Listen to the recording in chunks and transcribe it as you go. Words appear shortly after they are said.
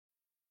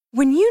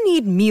When you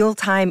need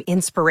mealtime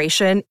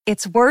inspiration,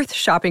 it's worth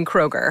shopping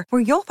Kroger,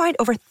 where you'll find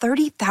over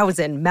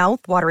 30,000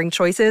 mouth-watering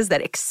choices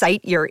that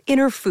excite your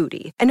inner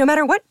foodie. And no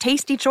matter what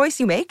tasty choice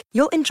you make,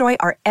 you'll enjoy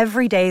our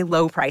everyday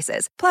low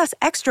prices, plus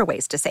extra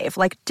ways to save,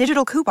 like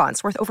digital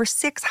coupons worth over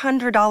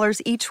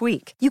 $600 each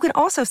week. You can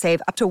also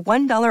save up to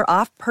 $1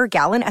 off per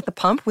gallon at the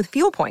pump with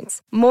fuel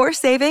points. More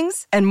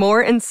savings and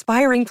more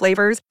inspiring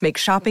flavors make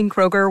shopping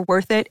Kroger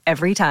worth it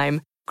every time.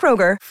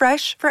 Kroger,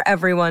 fresh for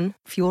everyone.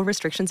 Fuel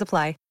restrictions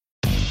apply.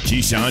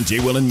 Keyshawn, J.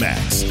 Will, and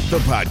Max, the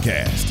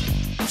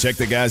podcast. Check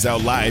the guys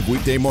out live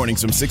weekday mornings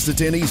from 6 to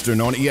 10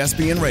 Eastern on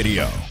ESPN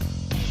Radio.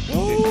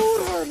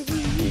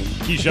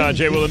 Keyshawn,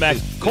 J. Will, and Max.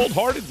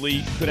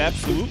 Cold-heartedly could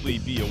absolutely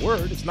be a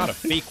word. It's not a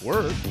fake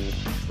word,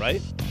 right?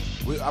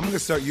 I'm going to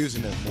start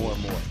using it more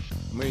and more.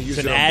 I'm going to use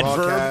it's it an on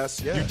adverb.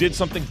 broadcast. Yeah. You did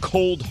something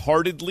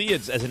cold-heartedly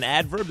as an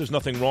adverb. There's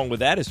nothing wrong with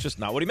that. It's just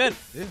not what he meant.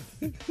 Yeah.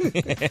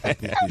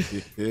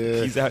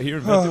 He's out here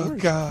inventing words. Oh,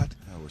 God.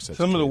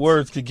 Some of the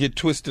words could get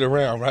twisted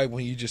around, right?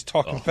 When you're just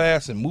talking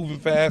fast and moving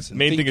fast. And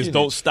main thing is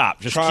don't stop.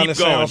 Just trying keep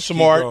to going. sound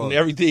smart and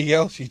everything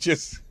else. You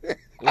just.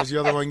 What was the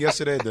other one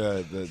yesterday?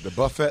 The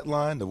Buffett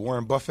line, the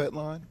Warren Buffett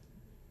line.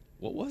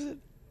 What was it?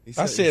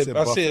 I said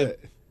Buffett.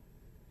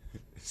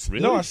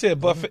 Really? No, I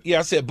said Buffett. Yeah,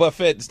 I said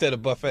Buffett instead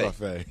of buffet.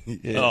 Buffet.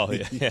 Yeah. Oh,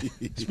 yeah.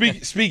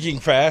 Speaking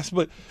fast,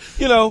 but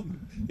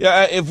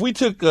if we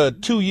took a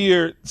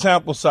 2-year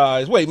sample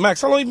size. Wait,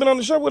 Max, how long you been on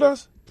the show with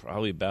us?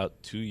 Probably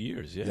about 2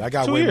 years. Yeah, I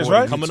got 2 way years,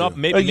 more right? Coming than up,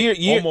 you maybe A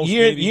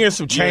year and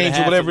some change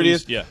or whatever it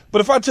is. Yeah. But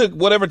if I took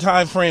whatever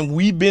time frame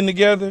we've been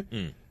together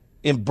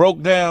and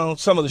broke down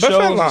some of the shows,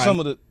 and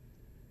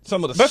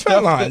some of the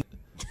stuff line.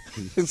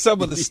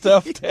 Some of the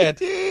stuff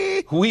that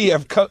we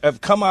have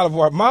come out of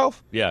our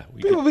mouth. Yeah,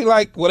 people be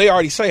like, well, they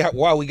already say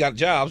why we got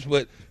jobs,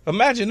 but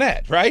imagine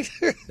that, right?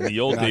 In the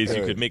old days,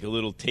 you could make a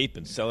little tape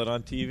and sell it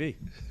on TV.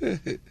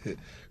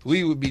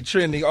 We would be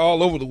trending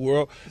all over the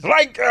world,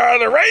 like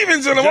the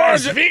Ravens in the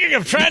margin. Speaking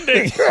of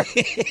trending,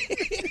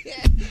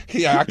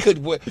 yeah, I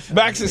could.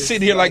 Max is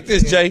sitting here like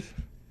this, Jay.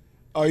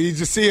 Oh, you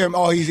just see him.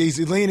 Oh, he's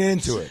leaning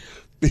into it.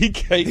 He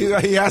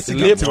has to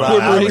lip get to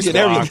quivering it. and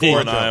everything.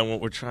 What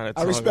we're trying to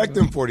talk I respect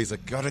him for it. He's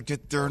like, gotta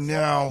get there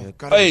now.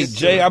 Hey,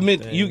 Jay, I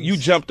meant you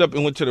jumped up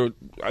and went to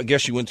I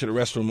guess you went to the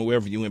restroom or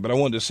wherever you went, but I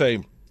wanted to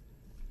say,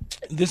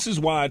 this is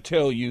why I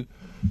tell you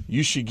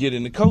should get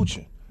into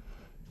coaching.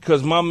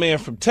 Because my man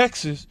from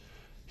Texas,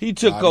 he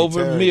took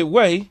over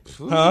midway.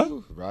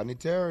 Rodney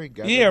Terry.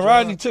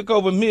 Rodney took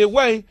over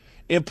midway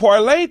and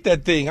parlayed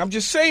that thing. I'm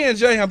just saying,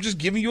 Jay, I'm just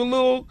giving you a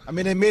little. I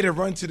mean, they made a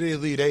run to the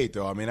Elite Eight,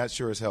 though. I mean, that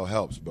sure as hell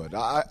helps, but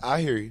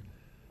I hear you.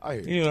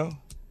 You know.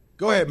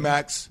 Go ahead,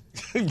 Max.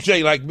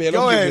 Jay, like, man,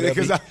 go ahead,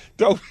 because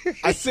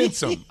I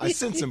sense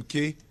him,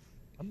 Key.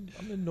 I'm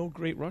in no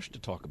great rush to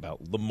talk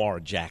about Lamar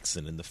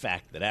Jackson and the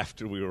fact that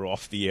after we were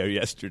off the air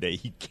yesterday,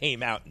 he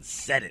came out and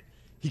said it.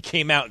 He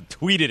came out and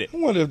tweeted it. I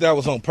wonder if that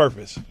was on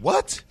purpose.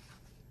 What?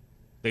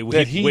 They were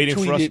waiting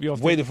for us to be off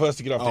the air. Waiting for us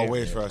to get off the air. Oh,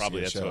 waiting for us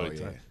probably to get that's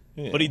show,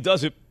 yeah. But he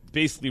does it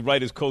basically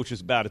right as coach is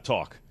about to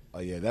talk. Oh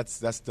yeah, that's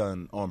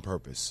done on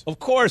purpose. Of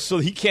course, so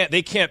they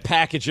can't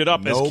package it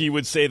up as Key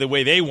would say the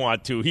way they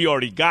want to. He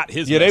already got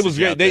his.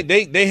 Yeah,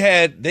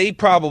 they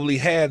probably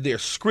had their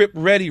script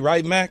ready,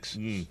 right, Max?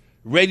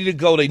 Ready to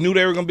go. They knew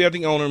they were going to be at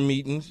the owner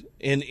meetings,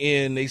 and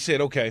they said,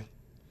 okay,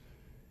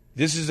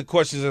 this is the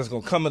questions that's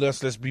going to come at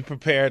us. Let's be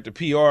prepared.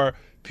 The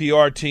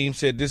PR team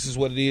said this is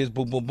what it is.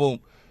 Boom, boom, boom.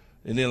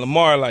 And then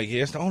Lamar like,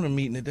 yeah, it's the owner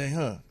meeting today,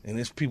 huh? And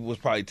this people was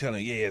probably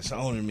telling, yeah, it's the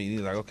owner meeting.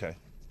 He's like, okay.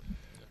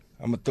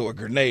 I'm going to throw a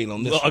grenade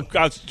on this one.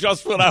 That's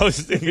just what I was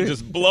thinking.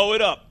 Just blow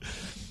it up.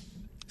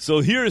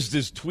 So here's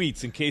his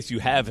tweets in case you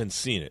haven't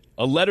seen it.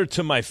 A letter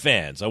to my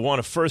fans. I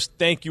want to first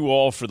thank you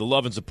all for the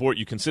love and support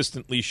you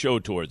consistently show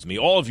towards me.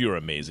 All of you are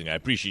amazing. I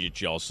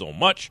appreciate you all so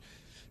much.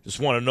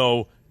 Just want to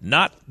know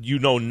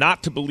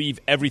not to believe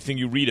everything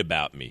you read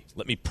about me.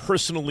 Let me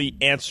personally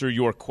answer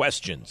your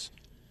questions.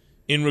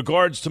 In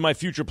regards to my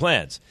future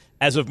plans,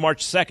 as of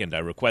March 2nd, I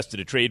requested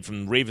a trade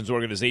from the Ravens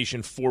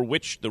organization for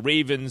which the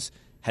Ravens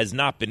has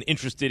not been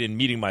interested in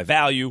meeting my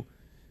value.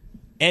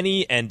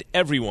 Any and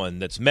everyone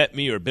that's met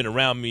me or been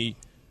around me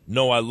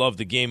know I love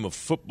the game of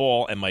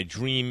football, and my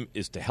dream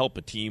is to help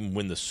a team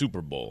win the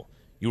Super Bowl.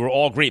 You were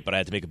all great, but I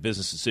had to make a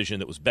business decision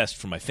that was best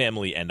for my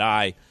family and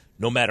I.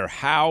 No matter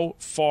how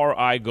far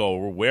I go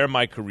or where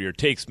my career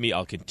takes me,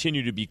 I'll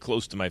continue to be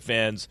close to my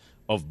fans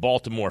of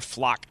Baltimore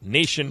Flock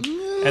Nation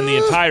and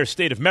the entire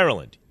state of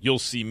Maryland. You'll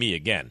see me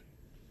again.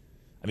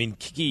 I mean,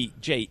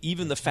 Jay,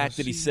 even the fact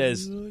that he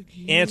says,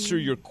 answer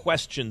your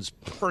questions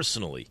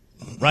personally,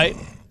 right?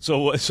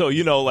 So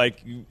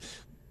like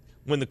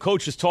when the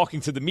coach is talking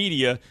to the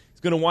media,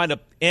 he's going to wind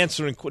up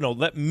answering,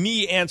 let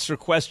me answer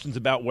questions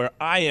about where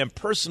I am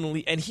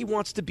personally, and he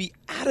wants to be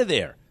out of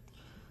there.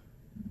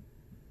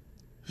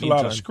 It's a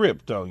lot of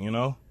script, though, you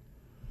know?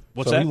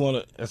 What's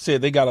that? I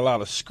said they got a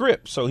lot of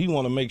script, so he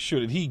want to make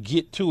sure that he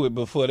get to it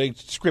before they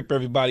script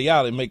everybody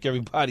out and make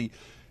everybody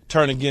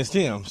turn against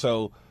him.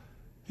 So,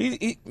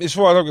 he as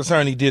far as I'm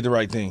concerned, he did the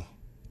right thing.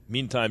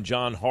 Meantime,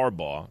 John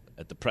Harbaugh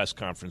at the press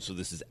conference, so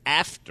this is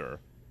after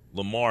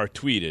Lamar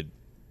tweeted,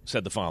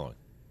 said the following.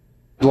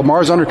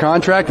 Lamar's under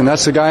contract, and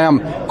that's the guy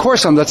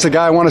that's the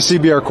guy I want to see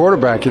be our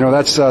quarterback. You know,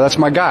 that's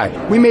my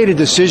guy. We made a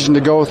decision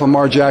to go with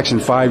Lamar Jackson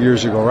 5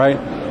 years ago, right?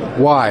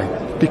 Why?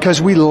 Because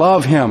we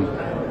love him.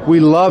 We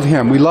love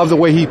him. We love the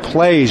way he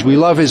plays. We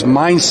love his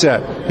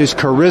mindset, his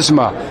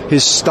charisma,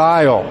 his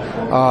style,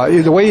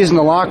 the way he is in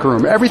the locker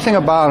room. Everything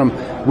about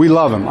him, we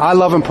love him. I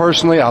love him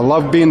personally. I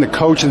love being the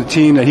coach of the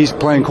team that he's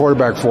playing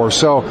quarterback for.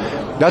 So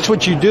that's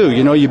what you do.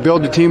 You know, you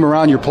build the team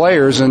around your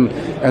players, and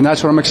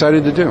that's what I'm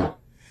excited to do.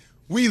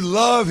 We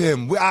love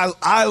him.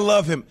 I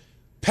love him.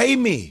 Pay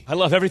me. I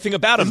love everything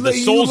about him. The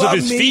soles of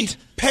his feet.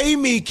 Pay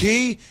me,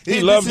 Key. He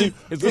loves you.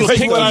 His little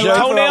pink on his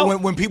toenail.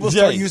 When people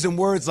start using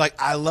words like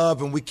I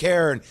love and we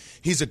care and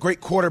he's a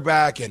great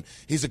quarterback and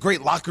he's a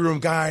great locker room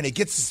guy and he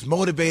gets us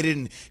motivated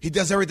and he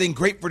does everything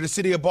great for the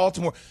city of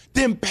Baltimore,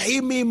 then pay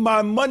me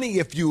my money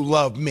if you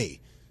love me.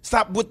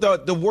 Stop with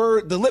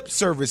the lip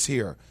service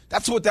here.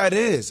 That's what that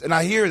is. And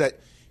I hear that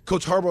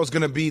Coach Harbaugh is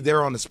going to be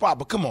there on the spot,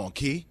 but come on,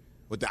 Key.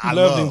 I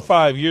loved him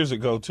 5 years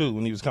ago, too,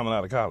 when he was coming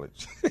out of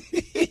college.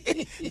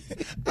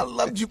 I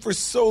loved you for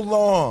so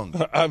long.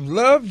 I've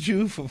loved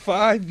you for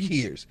 5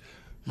 years.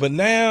 But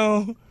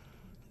now,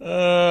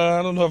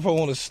 I don't know if I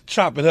want to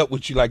chop it up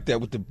with you like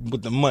that with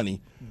the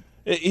money.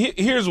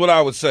 Here's what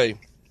I would say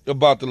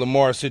about the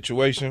Lamar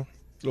situation.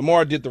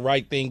 Lamar did the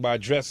right thing by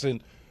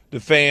addressing the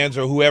fans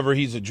or whoever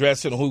he's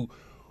addressing or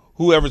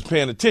whoever's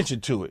paying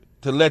attention to it,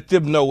 to let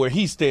them know where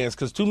he stands.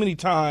 Because too many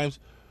times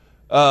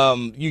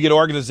you get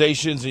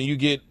organizations and you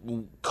get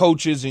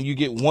coaches and you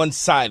get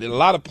one-sided. A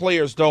lot of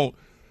players don't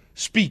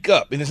speak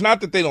up. And it's not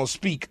that they don't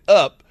speak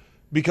up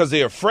because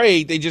they're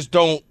afraid. They just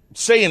don't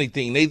say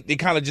anything. They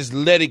kind of just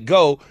let it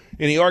go.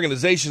 And the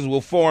organizations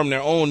will form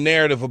their own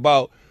narrative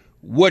about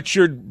what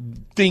you're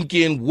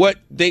thinking, what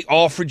they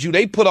offered you.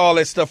 They put all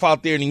that stuff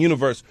out there in the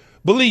universe.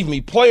 Believe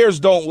me,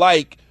 players don't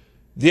like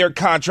their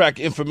contract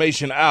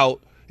information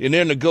out and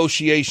their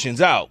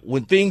negotiations out.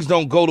 When things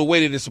don't go the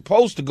way that it's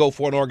supposed to go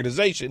for an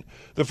organization,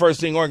 the first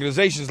thing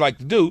organizations like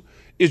to do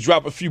is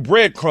drop a few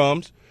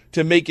breadcrumbs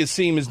to make it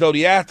seem as though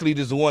the athlete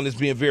is the one that's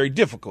being very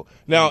difficult.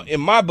 Now,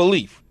 in my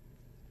belief,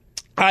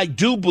 I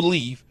do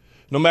believe,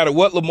 no matter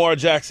what Lamar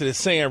Jackson is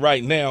saying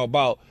right now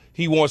about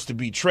he wants to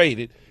be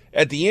traded,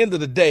 at the end of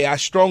the day, I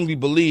strongly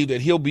believe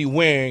that he'll be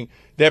wearing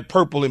that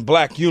purple and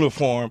black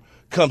uniform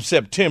come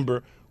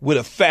September with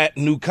a fat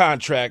new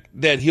contract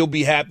that he'll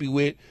be happy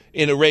with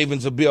and the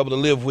Ravens will be able to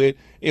live with.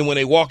 And when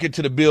they walk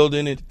into the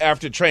building and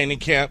after training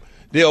camp,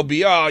 they'll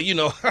be, man,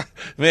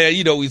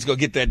 he's going to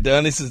get that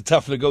done. This is a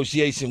tough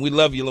negotiation. We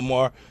love you,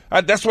 Lamar.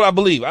 That's what I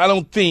believe. I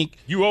don't think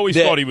you always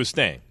thought he was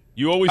staying.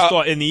 You always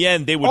thought in the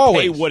end they would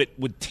pay what it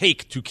would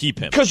take to keep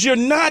him. Because you're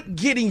not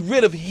getting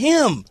rid of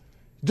him.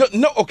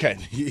 No, okay.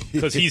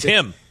 Because he's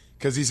him.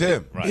 Because he's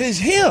him. Right. He's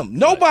him.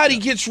 Nobody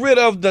gets rid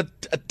of the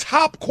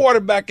top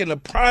quarterback in the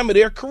prime of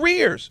their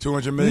careers.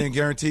 $200 million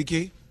guarantee,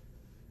 Key?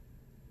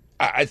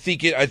 I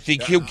think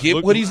he'll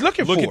get what he's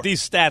looking for. Look at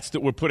these stats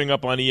that we're putting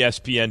up on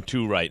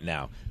ESPN2 right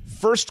now.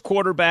 First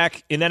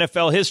quarterback in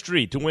NFL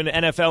history to win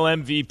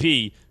NFL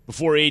MVP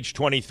before age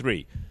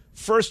 23.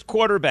 First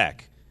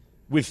quarterback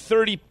with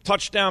 30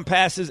 touchdown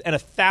passes and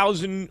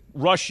 1,000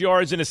 rush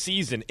yards in a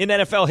season in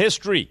NFL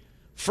history.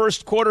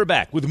 First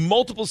quarterback with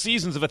multiple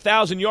seasons of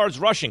 1,000 yards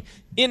rushing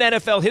in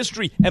NFL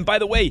history. And by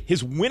the way,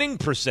 his winning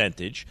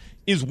percentage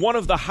is one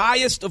of the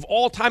highest of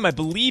all time. I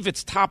believe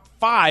it's top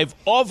 5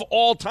 of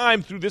all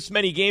time through this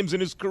many games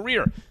in his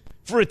career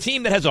for a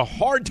team that has a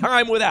hard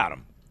time without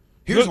him.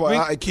 Here's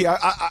why, Key,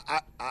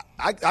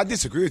 I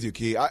disagree with you,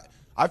 Key.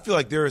 I feel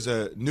like there is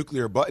a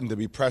nuclear button to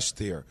be pressed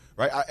here,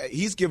 right?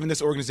 He's given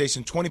this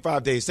organization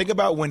 25 days. Think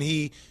about when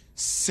he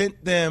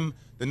sent them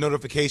the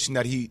notification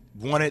that he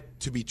wanted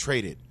to be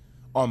traded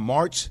on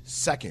March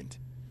 2nd,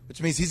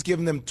 which means he's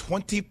given them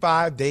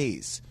 25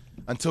 days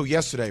until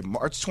yesterday,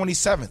 March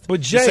 27th,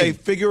 but Jay, to say,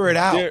 figure it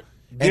out.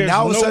 And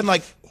now all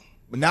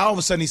of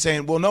a sudden, he's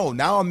saying, well, no,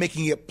 now I'm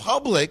making it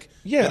public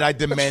that I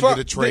demanded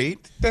a trade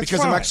because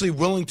I'm actually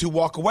willing to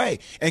walk away.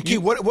 And, Key,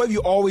 what have you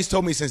always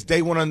told me since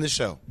day one on this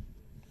show?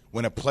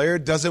 When a player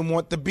doesn't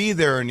want to be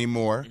there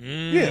anymore,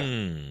 he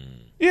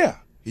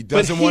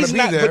doesn't want to be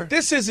there. But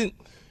this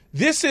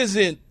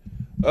isn't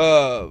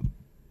a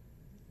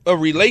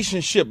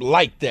relationship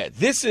like that.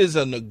 This is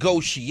a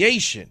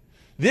negotiation.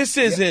 This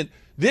isn't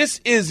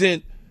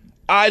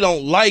I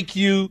don't like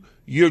you,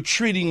 you're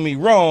treating me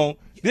wrong.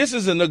 This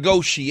is a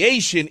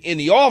negotiation in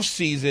the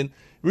offseason.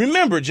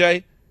 Remember,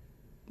 Jay,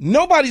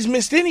 nobody's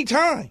missed any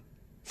time.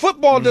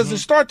 Football doesn't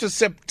start till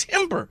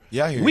September.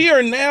 We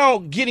are now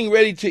getting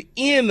ready to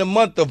end the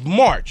month of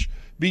March.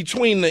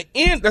 Between the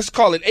end, let's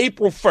call it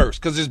April 1st,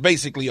 because it's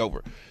basically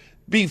over.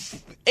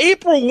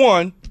 April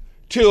 1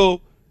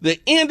 till the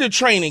end of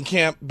training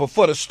camp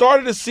before the start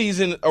of the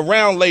season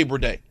around Labor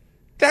Day.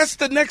 That's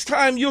the next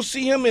time you'll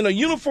see him in a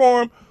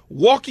uniform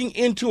walking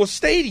into a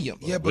stadium.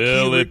 Yeah, but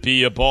will it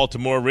be a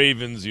Baltimore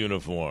Ravens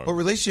uniform? But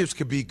relationships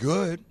could be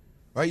good,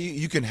 right?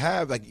 You can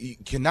have, you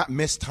cannot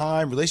miss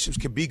time. Relationships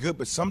can be good,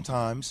 but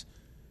sometimes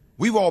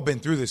we've all been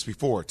through this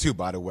before, too,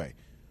 by the way.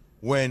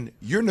 when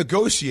you're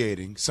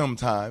negotiating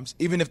sometimes,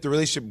 even if the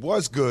relationship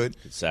was good,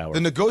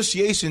 the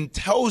negotiation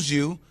tells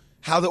you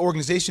how the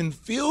organization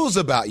feels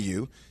about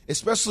you,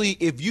 especially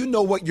if you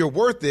know what your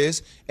worth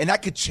is, and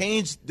that could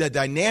change the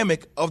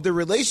dynamic of the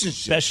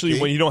relationship. Especially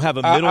when you don't have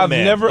a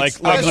middleman, like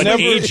an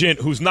agent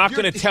who's not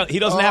going to tell. He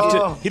doesn't have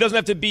to. He doesn't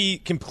have to be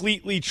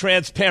completely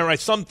transparent. Right?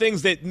 Some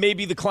things that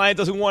maybe the client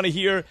doesn't want to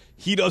hear,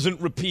 he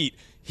doesn't repeat.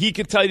 He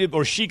could tell you,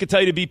 or she could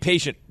tell you to be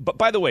patient. But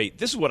by the way,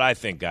 this is what I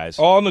think, guys.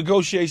 All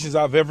negotiations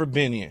I've ever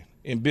been in,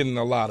 and been in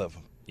a lot of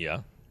them.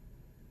 Yeah.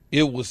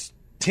 It was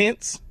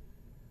tense.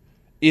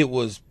 It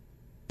was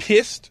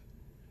pissed,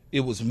 it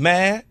was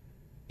mad,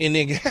 and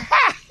then, we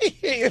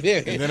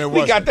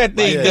got that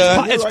thing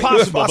done. It's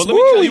possible, but let me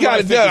tell you we got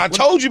it done. I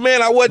told you,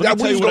 man, I wasn't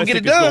going to get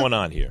it done. What's going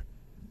on here?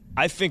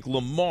 I think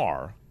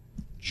Lamar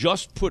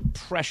just put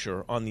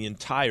pressure on the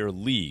entire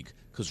league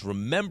because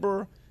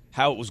remember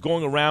how it was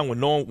going around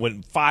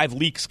when 5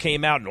 leaks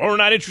came out and we're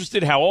not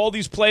interested, how all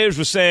these players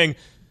were saying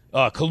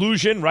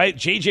collusion, right?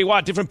 J.J.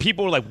 Watt, different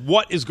people were like,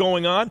 what is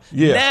going on?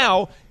 Yeah.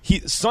 Now,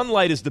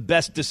 sunlight is the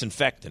best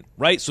disinfectant,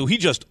 right? So he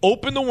just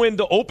opened the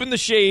window, opened the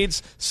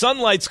shades,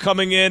 sunlight's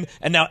coming in,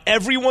 and now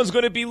everyone's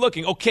going to be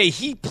looking. Okay,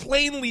 he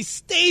plainly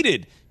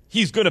stated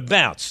he's going to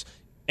bounce.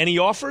 Any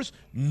offers?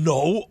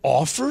 No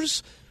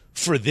offers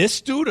for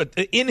this dude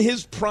in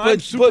his prime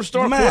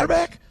superstar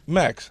quarterback?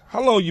 Max,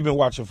 how long have you been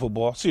watching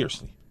football?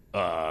 Seriously.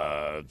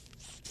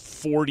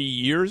 40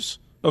 years.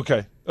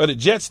 Okay. Are the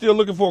Jets still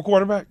looking for a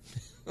quarterback?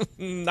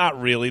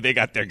 Not really. They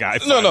got their guy.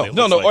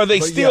 No. Are they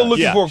still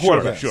looking for a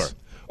quarterback? Sure.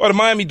 Are the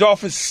Miami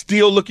Dolphins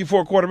still looking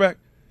for a quarterback?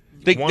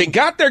 They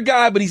got their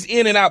guy, but he's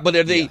in and out. But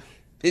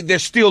they're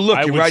still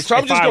looking, right? So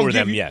I'm just going to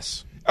give you.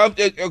 Yes.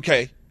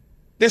 Okay.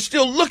 They're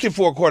still looking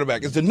for a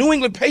quarterback. Is the New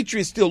England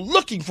Patriots still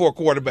looking for a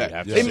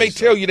quarterback? They may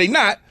tell you they're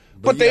not,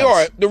 but they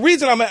are. The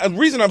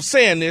reason I'm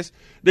saying this,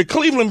 the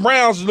Cleveland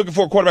Browns is looking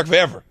for a quarterback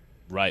forever.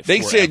 Right.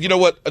 They said, you know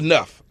what?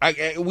 Enough.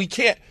 We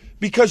can't,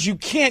 because you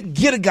can't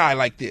get a guy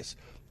like this.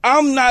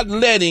 I'm not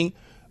letting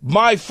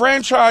my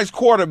franchise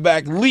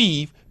quarterback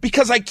leave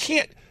because I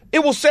can't.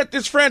 It will set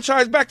this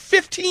franchise back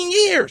 15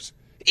 years.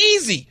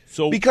 Easy.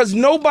 Because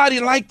nobody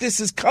like this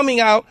is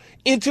coming out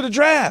into the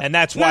draft. And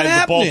that's why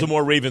the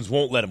Baltimore Ravens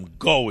won't let him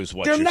go, is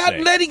what you're saying. They're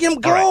not letting him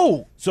go.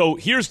 Right. So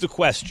here's the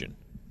question.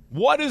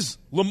 What does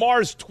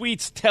Lamar's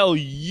tweets tell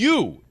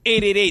you?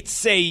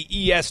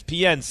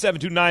 888-SAY-ESPN,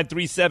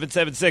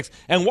 729-3776.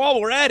 And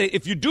while we're at it,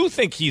 if you do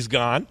think he's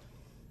gone,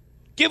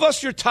 give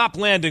us your top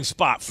landing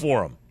spot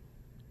for him.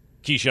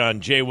 Keyshawn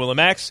J.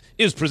 Willimax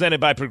is presented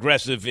by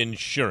Progressive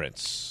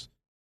Insurance.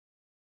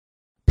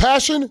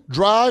 Passion,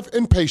 drive,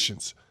 and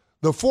patience.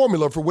 The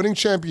formula for winning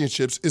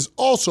championships is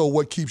also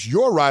what keeps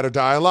your ride or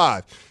die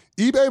alive.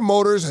 eBay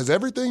Motors has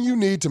everything you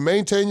need to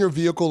maintain your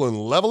vehicle and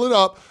level it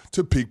up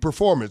to peak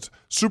performance.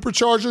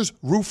 Superchargers,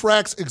 roof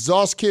racks,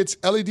 exhaust kits,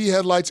 LED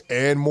headlights,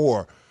 and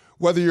more.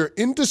 Whether you're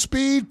into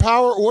speed,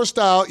 power, or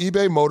style,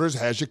 eBay Motors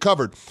has you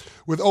covered.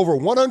 With over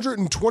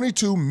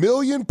 122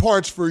 million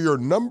parts for your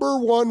number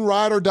one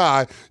ride or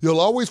die, you'll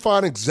always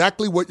find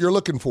exactly what you're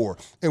looking for.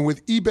 And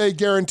with eBay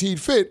Guaranteed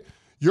Fit,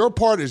 your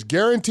part is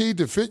guaranteed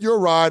to fit your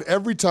ride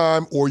every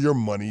time or your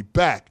money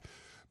back.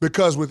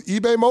 Because with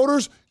eBay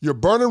Motors, you're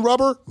burning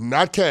rubber,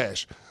 not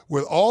cash.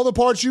 With all the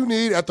parts you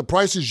need at the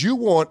prices you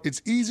want,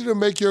 it's easy to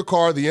make your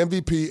car the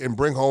MVP and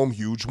bring home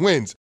huge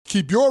wins.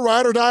 Keep your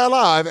ride or die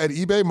alive at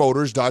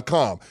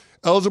ebaymotors.com.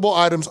 Eligible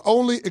items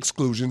only.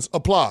 Exclusions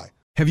apply.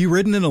 Have you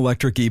ridden an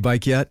electric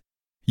e-bike yet?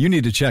 You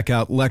need to check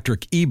out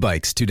Electric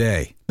E-Bikes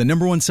today, the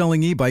 #1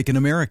 selling e-bike in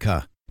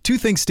America. 2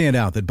 things stand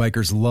out that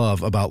bikers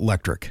love about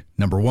Electric.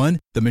 Number 1,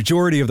 the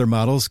majority of their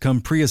models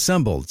come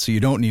pre-assembled, so you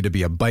don't need to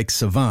be a bike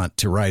savant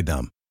to ride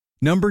them.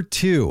 Number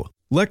 2,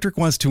 Electric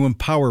wants to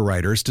empower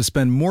riders to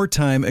spend more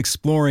time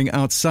exploring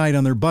outside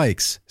on their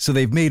bikes, so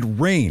they've made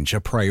range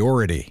a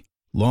priority.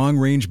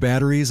 Long-range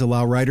batteries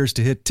allow riders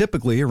to hit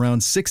typically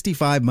around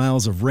 65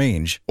 miles of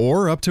range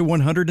or up to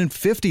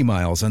 150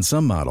 miles on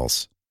some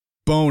models.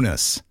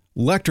 Bonus,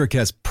 Electric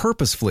has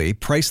purposefully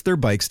priced their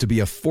bikes to be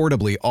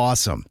affordably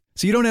awesome,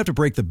 so you don't have to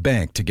break the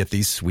bank to get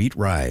these sweet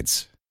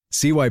rides.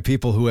 See why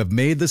people who have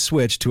made the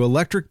switch to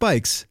electric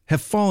bikes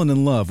have fallen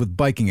in love with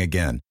biking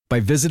again by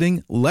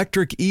visiting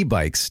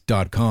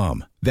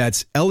lectricebikes.com.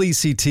 That's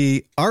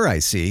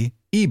LECTRIC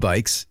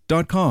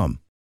ebikes.com.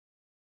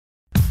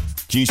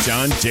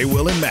 Keyshawn, J.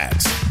 Will, and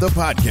Max, the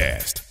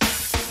podcast.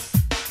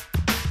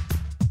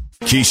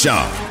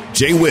 Keyshawn,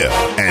 J. Will,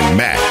 and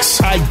Max.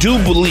 I do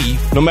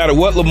believe, no matter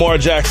what Lamar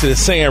Jackson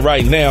is saying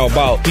right now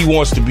about he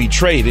wants to be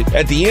traded,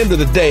 at the end of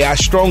the day, I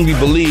strongly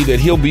believe that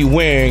he'll be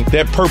wearing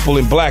that purple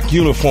and black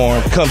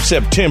uniform come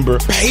September.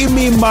 Pay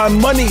me my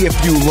money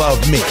if you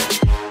love me.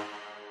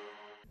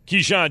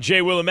 Keyshawn,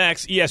 J. Will, and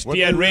Max,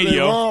 ESPN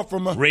Radio.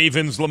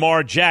 Ravens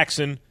Lamar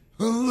Jackson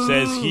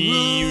says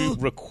he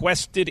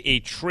requested a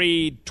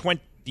trade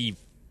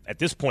at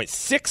this point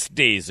 6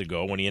 days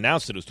ago. When he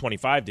announced it was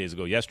 25 days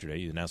ago yesterday.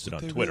 He announced it on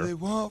Twitter.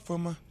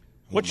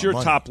 What's your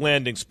top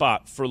landing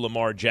spot for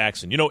Lamar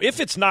Jackson? You know, if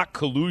it's not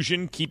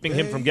collusion keeping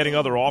him from getting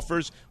other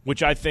offers,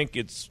 which I think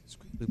it's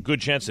a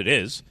good chance it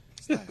is,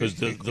 because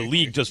the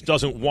league just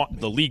doesn't want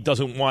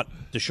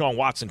Deshaun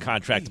Watson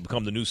contract to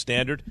become the new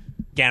standard,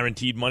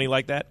 guaranteed money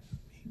like that.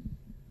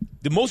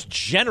 The most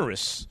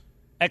generous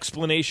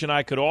explanation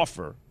I could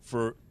offer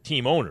for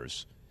team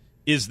owners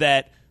is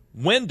that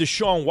when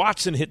Deshaun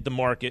Watson hit the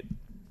market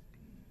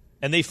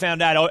and they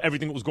found out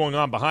everything that was going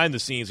on behind the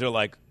scenes, they're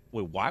like,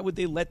 wait, why would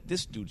they let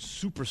this dude,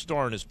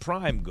 superstar in his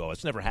prime, go?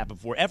 It's never happened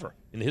before, ever,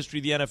 in the history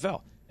of the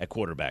NFL at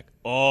quarterback.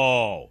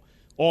 Oh,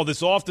 all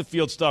this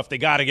off-the-field stuff, they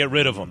got to get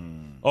rid of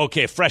him.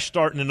 Okay, fresh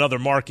start in another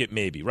market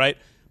maybe, right?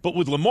 But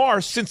with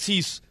Lamar, since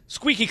he's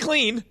squeaky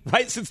clean,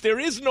 right, since there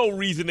is no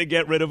reason to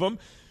get rid of him,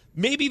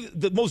 maybe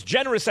the most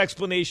generous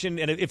explanation,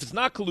 and if it's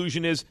not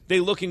collusion, is they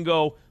look and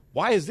go,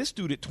 why is this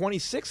dude at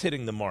 26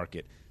 hitting the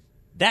market?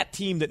 That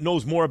team that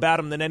knows more about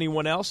him than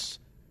anyone else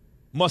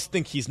must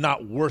think he's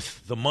not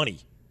worth the money,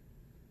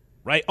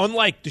 right?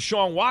 Unlike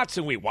Deshaun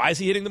Watson, wait, why is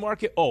he hitting the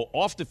market? Oh,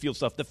 off-the-field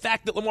stuff. The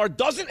fact that Lamar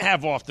doesn't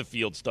have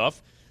off-the-field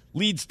stuff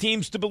leads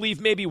teams to believe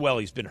maybe, well,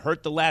 he's been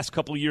hurt the last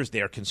couple of years.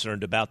 They're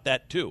concerned about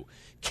that too.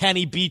 Can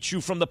he beat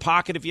you from the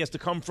pocket if he has to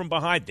come from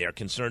behind? They're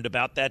concerned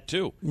about that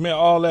too. Man,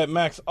 all that,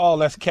 Max, all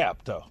that's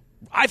cap, though.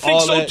 I think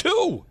all so that,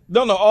 too.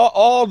 No,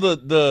 all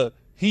the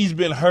he's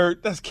been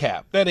hurt, that's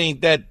cap. That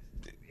ain't that.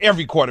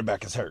 Every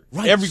quarterback is hurt.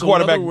 Right. Every So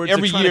quarterback, in other words,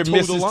 every they're trying year to toe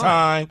the misses line.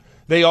 time.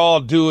 They all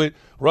do it.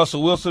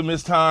 Russell Wilson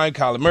missed time.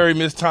 Kyler Murray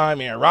missed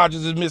time. Aaron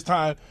Rodgers has missed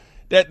time.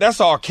 That's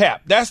all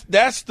cap. That's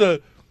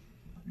the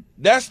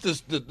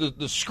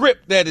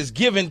script that is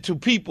given to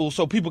people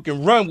so people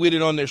can run with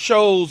it on their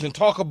shows and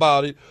talk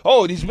about it.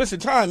 Oh, he's missing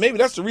time. Maybe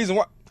that's the reason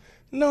why.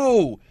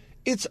 No,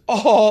 it's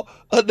all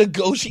a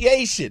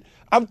negotiation.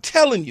 I'm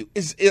telling you,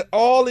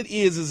 all it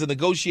is a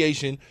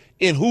negotiation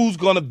in who's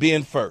going to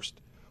bend first.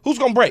 Who's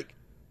going to break?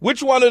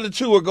 Which one of the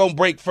two are going to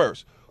break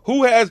first?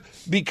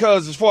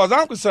 Because as far as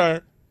I'm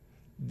concerned,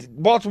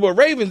 Baltimore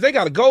Ravens, they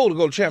got a goal to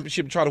go to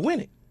championship and try to win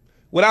it.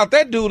 Without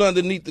that dude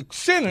underneath the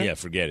center, Yeah,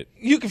 forget it.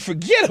 you can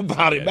forget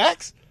about it,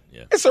 Max.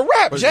 Yeah. It's a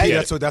wrap, Jay.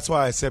 Yeah, so that's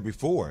why I said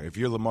before, if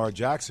you're Lamar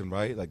Jackson,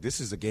 right, like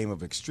this is a game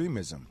of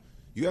extremism.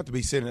 You have to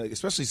be sitting,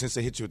 especially since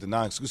they hit you with the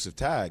non-exclusive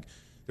tag,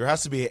 there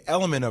has to be an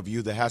element of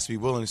you that has to be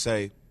willing to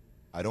say,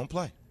 I don't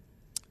play.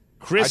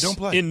 Chris I don't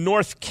play. in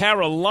North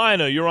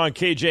Carolina, you're on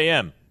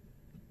KJM.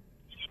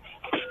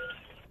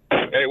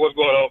 Hey, what's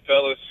going on,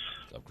 fellas?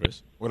 What's up,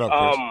 Chris? What up,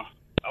 Chris?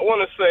 I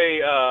want to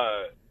say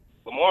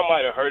Lamar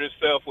might have hurt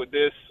himself with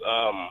this.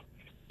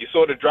 You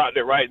sort of dropped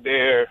it right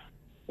there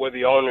where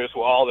the owners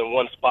were all in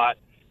one spot,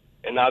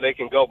 and now they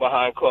can go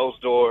behind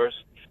closed doors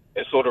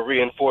and sort of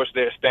reinforce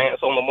their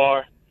stance on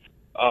Lamar.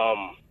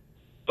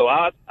 So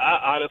I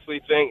honestly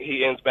think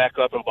he ends back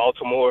up in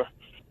Baltimore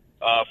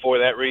for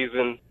that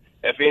reason.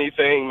 If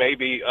anything,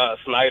 maybe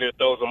Snyder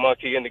throws a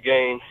monkey in the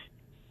game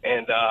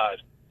and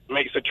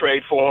makes a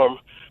trade for him.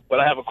 But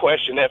I have a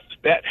question. If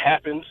that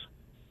happens,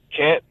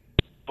 can't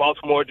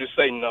Baltimore just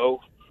say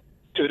no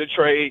to the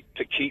trade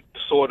to keep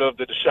sort of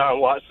the Deshaun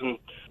Watson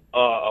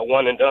a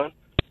one and done?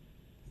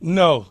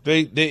 No,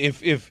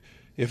 if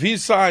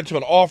he's signed to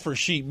an offer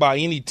sheet by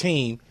any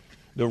team,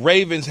 the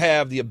Ravens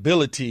have the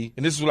ability,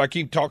 and this is what I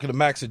keep talking to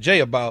Max and Jay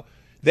about,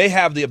 they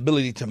have the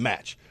ability to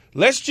match.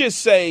 Let's just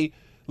say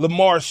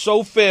Lamar's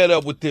so fed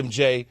up with them,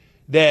 Jay,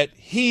 that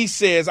he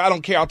says, I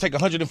don't care, I'll take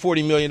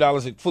 $140 million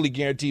in fully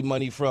guaranteed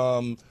money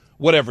from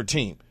whatever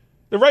team.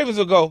 The Ravens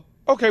will go,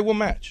 okay, we'll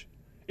match.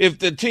 If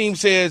the team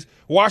says,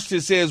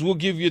 Washington says, we'll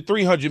give you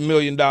 $300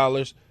 million,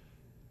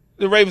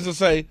 the Ravens will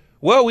say,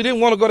 well, we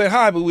didn't want to go that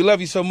high, but we love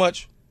you so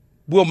much,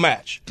 we'll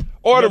match.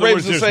 Or In the other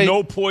Ravens words, will there's say,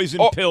 no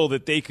poison pill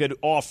that they could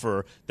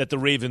offer that the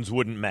Ravens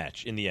wouldn't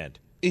match in the end.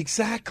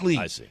 Exactly.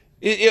 I see.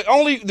 It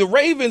only the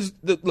Ravens.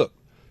 Look,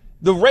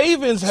 the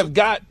Ravens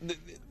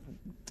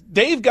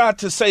they've got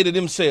to say to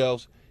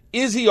themselves,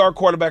 "Is he our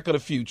quarterback of the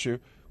future?"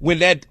 When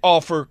that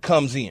offer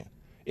comes in,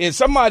 and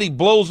somebody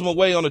blows them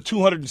away on a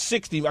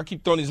 260. I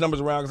keep throwing these numbers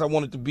around because I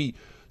want it to be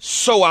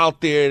so out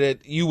there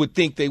that you would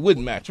think they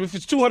wouldn't match. If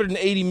it's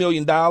 $280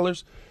 million, and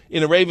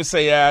the Ravens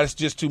say, it's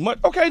just too much.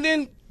 Okay,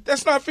 then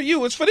that's not for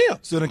you. It's for them.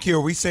 So, Nikhil,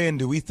 are we saying,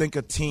 do we think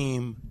a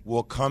team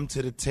will come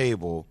to the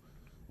table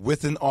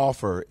with an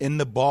offer in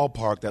the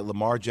ballpark that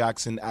Lamar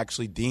Jackson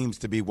actually deems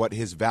to be what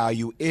his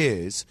value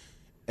is,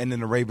 and then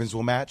the Ravens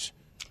will match?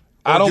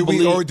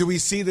 Or do we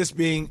see this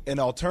being an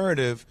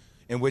alternative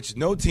in which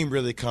no team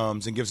really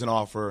comes and gives an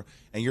offer,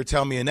 and you're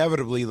telling me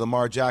inevitably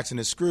Lamar Jackson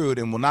is screwed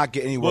and will not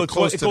get anywhere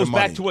close to the money? It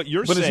goes back to what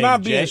you're But saying, it's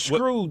not being Jay.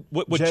 screwed,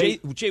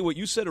 Jay, what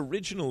you said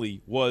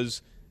originally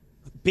was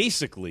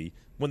basically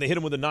when they hit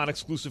him with a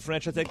non-exclusive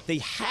franchise tag, they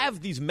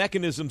have these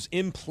mechanisms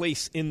in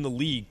place in the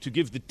league to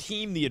give the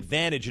team the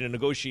advantage in a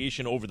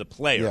negotiation over the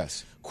player.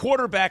 Yes.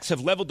 Quarterbacks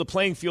have leveled the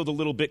playing field a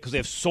little bit because they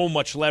have so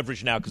much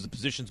leverage now because the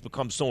positions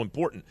become so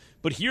important.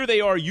 But here they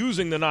are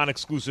using the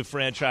non-exclusive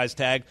franchise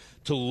tag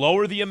to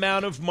lower the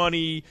amount of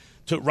money,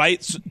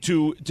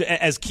 to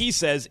as Key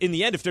says, in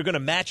the end, if they're going to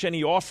match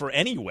any offer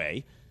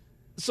anyway,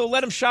 So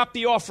let him shop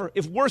the offer.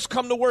 If worse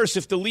come to worse,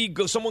 if the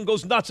league someone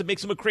goes nuts and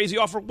makes him a crazy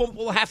offer,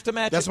 we'll have to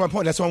match. That's my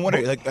point. That's what I'm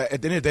wondering. Like at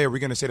the end of the day, are we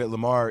going to say that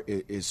Lamar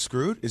is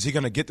screwed? Is he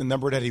going to get the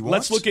number that he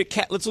wants? Let's look at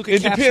cap space.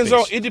 It depends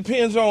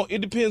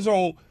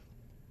on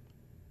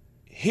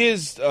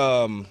his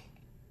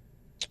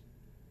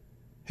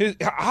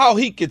how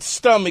he could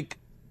stomach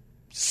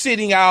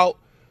sitting out.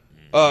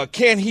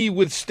 Can he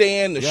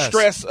withstand the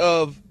stress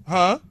of?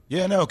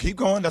 Yeah, no, keep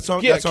going. That's what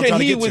I'm can trying to get to.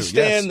 Can he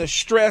withstand the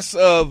stress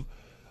of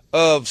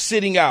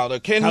sitting out, or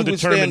can he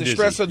withstand the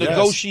stress of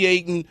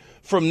negotiating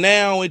from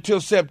now until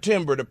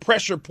September, the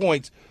pressure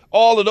points,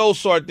 all of those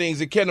sort of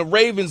things? And can the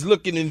Ravens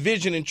look and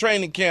envision in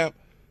training camp,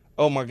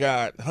 oh my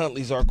God,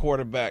 Huntley's our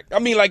quarterback? I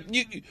mean, like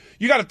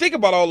you got to think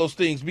about all those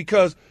things,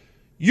 because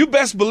you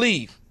best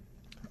believe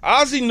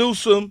Ozzie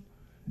Newsome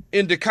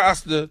and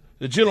DeCosta,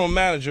 the general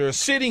manager, are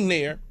sitting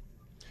there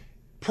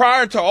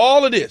prior to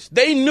all of this.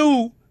 They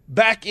knew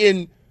back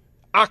in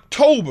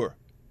October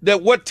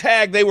that what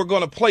tag they were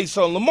going to place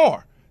on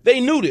Lamar. They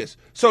knew this.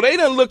 So they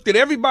done looked at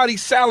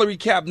everybody's salary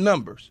cap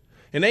numbers,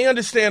 and they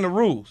understand the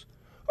rules.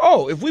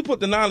 Oh, if we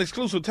put the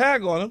non-exclusive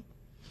tag on them,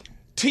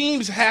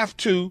 teams have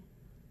to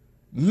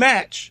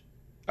match.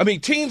 I mean,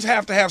 teams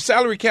have to have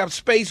salary cap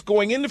space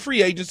going into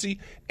free agency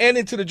and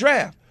into the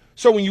draft.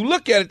 So when you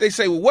look at it, they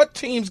say, well, what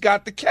teams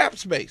got the cap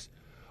space?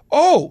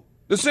 Oh,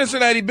 the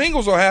Cincinnati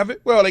Bengals will have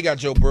it. Well, they got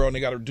Joe Burrow and they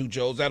got Duke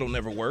Jones. That'll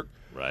never work.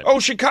 Right. Oh,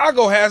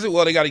 Chicago has it.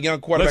 Well, they got a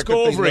young quarterback. Let's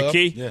go over it,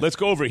 Key. Yeah. Let's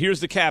go over it.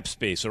 Here's the cap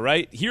space, all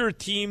right? Here are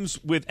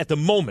teams with, at the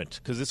moment,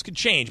 because this could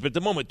change, but at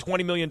the moment,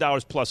 $20 million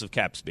plus of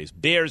cap space.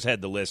 Bears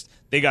had the list.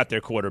 They got their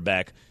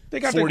quarterback. They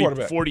got their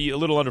quarterback. 40, a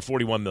little under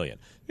 $41 million.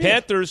 Yeah.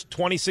 Panthers,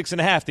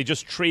 26.5. They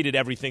just traded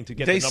everything to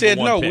get the number one pick. They said,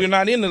 no, pick. we're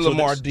not in the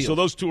Lamar deal. So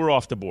those two are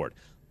off the board.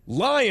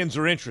 Lions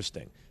are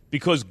interesting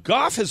because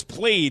Goff has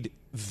played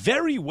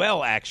very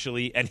well,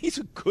 actually, and he's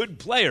a good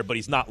player, but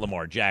he's not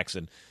Lamar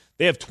Jackson.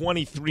 They have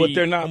 23, but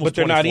they're not. But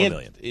they're not in.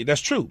 million. That's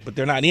true. But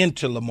they're not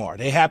into Lamar.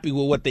 They're happy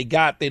with what they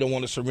got. They don't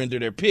want to surrender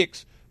their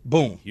picks.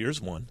 Boom.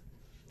 Here's one: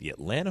 the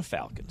Atlanta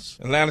Falcons.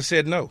 Atlanta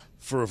said no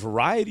for a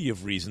variety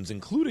of reasons,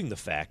 including the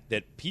fact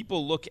that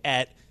people look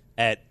at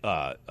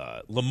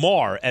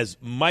Lamar as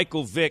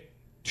Michael Vick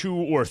 2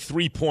 or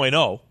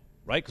 3.0,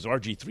 right? Because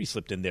RG3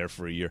 slipped in there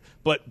for a year.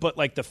 But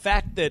like the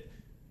fact that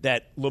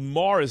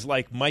Lamar is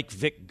like Mike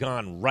Vick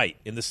gone right,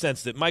 in the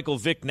sense that Michael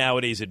Vick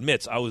nowadays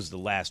admits, I was the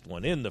last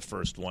one in, the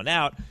first one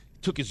out,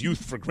 took his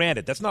youth for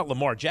granted. That's not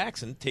Lamar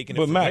Jackson taking it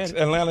for granted. But,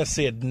 Max, Atlanta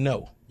said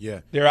no. Yeah.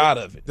 They're out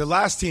of it. The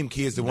last team,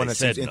 Key, is the one that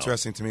seems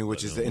interesting to me,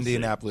 which is the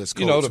Indianapolis Colts.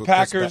 You know, the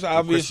Packers,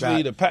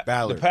 obviously, the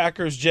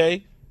Packers,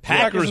 Jay.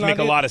 Packers make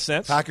a lot of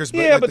sense. Packers,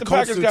 yeah, but the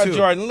Packers got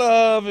Jordan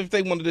Love. If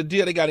they wanted to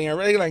deal, they got Aaron.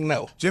 They're like,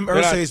 no. Jim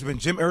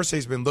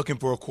Irsay's been looking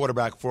for a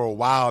quarterback for a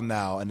while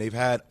now, and they've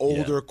had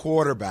older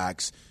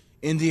quarterbacks.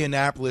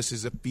 Indianapolis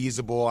is a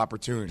feasible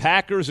opportunity.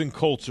 Packers and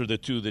Colts are the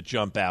two that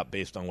jump out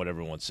based on what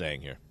everyone's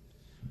saying here.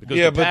 Because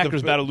the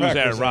Packers about to lose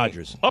Aaron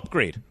Rodgers.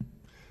 Upgrade.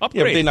 Yeah, but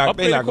they're not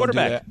going to do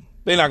that.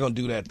 They're not going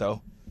to do that,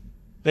 though.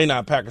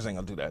 Packers ain't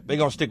going to do that. They're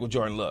going to stick with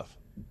Jordan Love.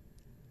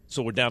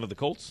 So we're down to the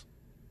Colts?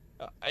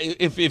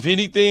 If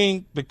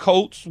anything, the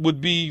Colts would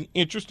be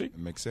interesting. It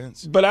makes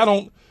sense. But I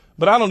don't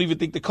even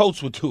think the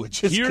Colts would do it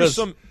just because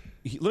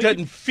it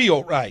doesn't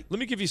feel right. Let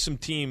me give you some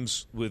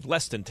teams with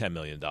less than $10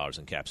 million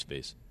in cap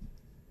space.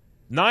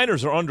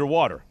 Niners are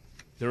underwater.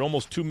 They're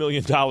almost $2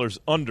 million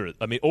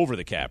over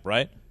the cap,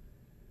 right?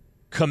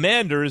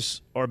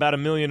 Commanders are about $1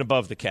 million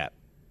above the cap.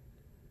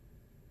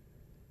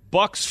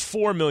 Bucks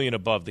 $4 million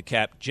above the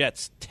cap.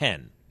 Jets $10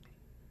 million.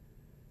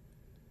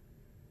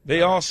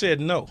 They all said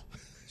no.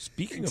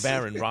 Speaking of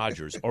Aaron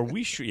Rodgers, are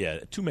we sure?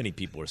 Yeah, too many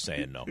people are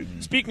saying no.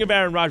 Speaking of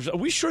Aaron Rodgers, are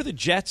we sure the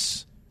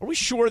Jets? I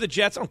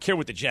don't care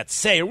what the Jets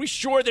say. Are we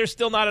sure they're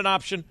still not an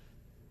option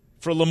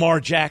for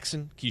Lamar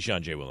Jackson?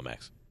 Keyshawn, J. Will, and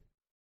Max.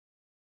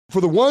 For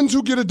the ones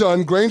who get it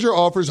done, Grainger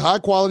offers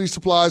high-quality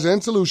supplies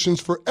and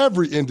solutions for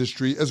every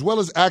industry, as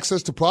well as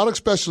access to product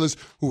specialists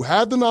who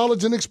have the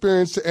knowledge and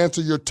experience to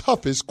answer your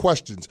toughest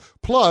questions.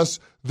 Plus,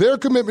 their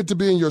commitment to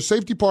being your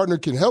safety partner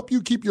can help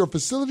you keep your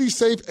facility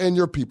safe and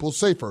your people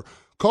safer.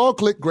 Call,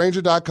 click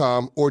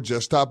Grainger.com, or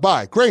just stop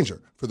by.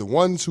 Grainger, for the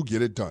ones who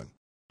get it done.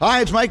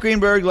 Hi, it's Mike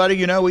Greenberg letting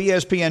you know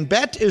ESPN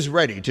Bet is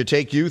ready to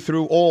take you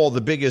through all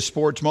the biggest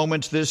sports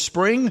moments this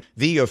spring.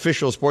 The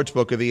official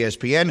sportsbook of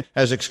ESPN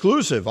has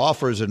exclusive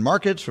offers and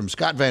markets from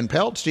Scott Van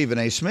Pelt, Stephen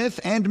A. Smith,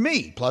 and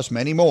me, plus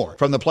many more.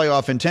 From the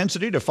playoff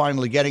intensity to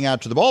finally getting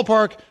out to the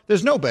ballpark,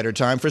 there's no better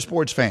time for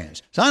sports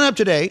fans. Sign up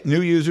today.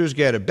 New users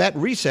get a bet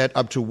reset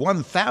up to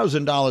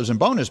 $1,000 in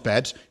bonus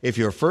bets if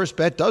your first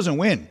bet doesn't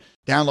win.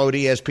 Download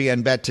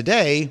ESPN Bet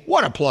today.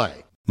 What a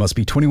play. Must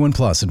be 21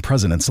 plus and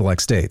present in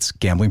select states.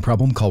 Gambling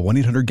problem? Call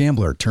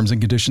 1-800-GAMBLER. Terms and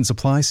conditions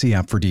apply. See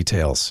app for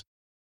details.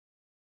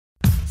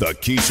 The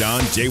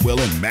Keyshawn, J.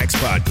 Will, and Max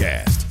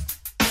podcast.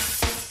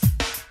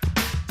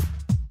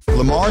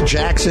 Lamar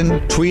Jackson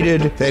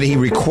tweeted that he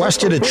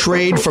requested a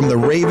trade from the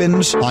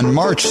Ravens on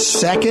March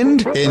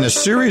 2nd in a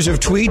series of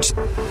tweets.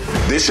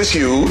 This is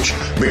huge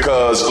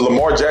because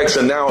Lamar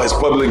Jackson now has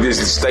publicly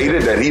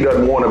stated that he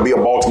doesn't want to be a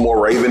Baltimore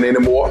Raven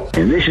anymore.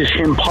 And this is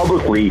him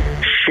publicly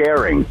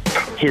sharing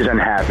his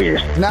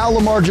unhappiness. Now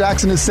Lamar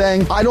Jackson is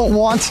saying, I don't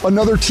want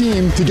another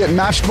team to get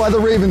matched by the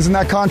Ravens in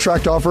that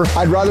contract offer.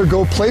 I'd rather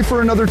go play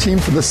for another team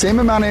for the same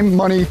amount of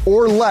money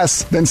or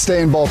less than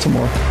stay in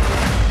Baltimore.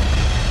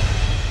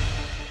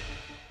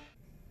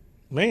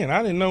 Man,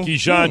 I didn't know.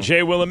 Keyshawn,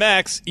 J. Will and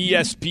Max,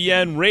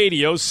 ESPN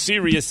Radio,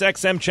 Sirius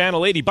XM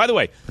Channel 80. By the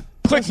way,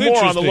 click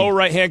more on the lower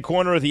right-hand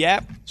corner of the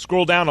app.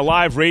 Scroll down to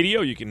live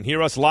radio. You can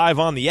hear us live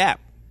on the app.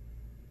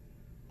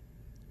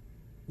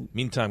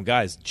 Meantime,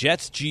 guys,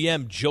 Jets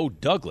GM Joe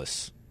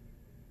Douglas,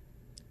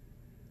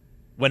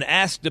 when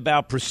asked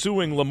about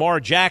pursuing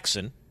Lamar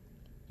Jackson,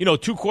 you know,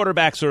 2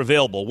 quarterbacks are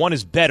available. One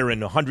is better and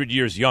 100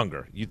 years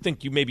younger. You'd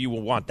think you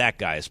will want that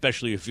guy,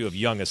 especially if you have a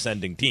young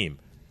ascending team.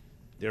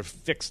 They're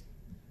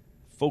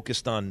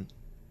focused on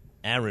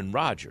Aaron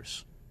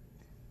Rodgers.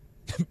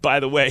 By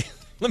the way,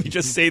 let me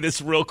just say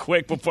this real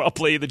quick before I'll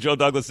play you the Joe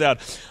Douglas sound.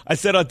 I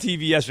said on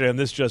TV yesterday, and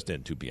this just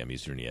in, 2 p.m.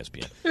 Eastern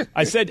ESPN.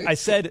 I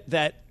said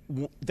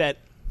that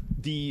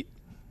the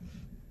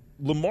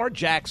Lamar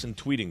Jackson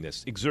tweeting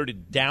this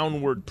exerted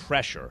downward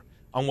pressure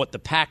on what the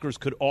Packers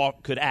could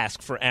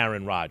ask for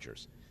Aaron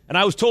Rodgers. And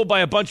I was told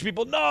by a bunch of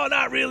people, no,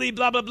 not really,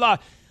 blah, blah, blah.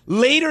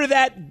 Later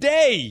that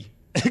day,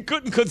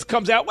 Gutekunst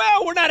comes out,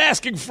 well, we're not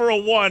asking for a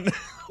 1.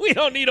 We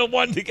don't need a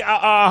 1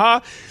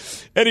 to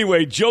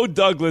Anyway, Joe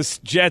Douglas,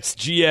 Jets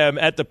GM,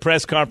 at the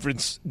press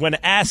conference when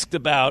asked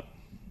about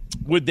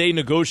would they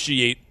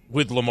negotiate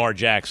with Lamar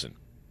Jackson.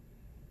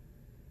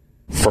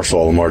 First of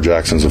all, Lamar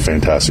Jackson's a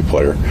fantastic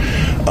player,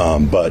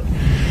 but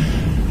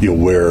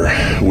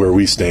where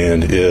we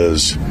stand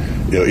is,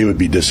 it would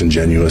be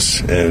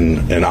disingenuous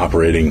and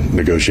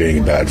negotiating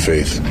in bad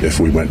faith if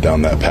we went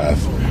down that path.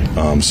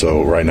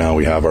 So right now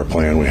we have our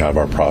plan, we have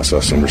our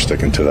process, and we're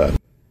sticking to that.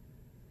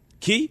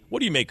 Key, what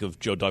do you make of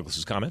Joe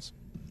Douglas's comments?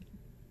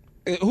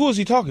 Who is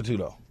he talking to,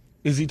 though?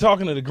 Is he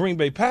talking to the Green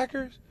Bay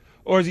Packers,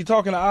 or is he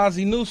talking to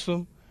Ozzie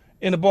Newsome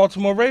and the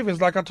Baltimore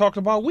Ravens like I talked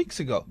about weeks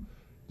ago?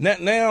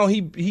 Now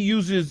he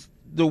uses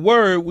the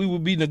word we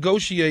would be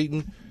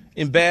negotiating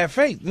in bad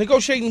faith.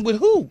 Negotiating with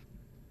who?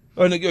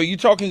 Or are you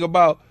talking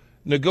about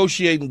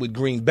negotiating with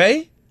Green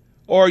Bay?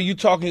 Or are you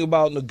talking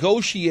about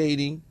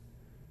negotiating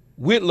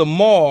with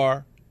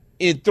Lamar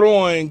and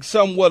throwing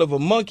somewhat of a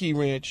monkey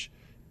wrench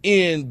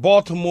in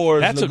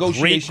Baltimore's negotiation That's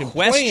a great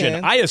question.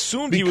 plan? I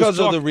assumed he was because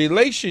of the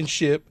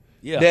relationship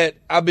that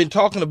I've been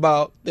talking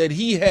about that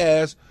he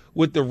has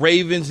with the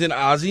Ravens and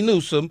Ozzie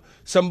Newsome,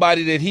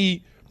 somebody that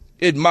he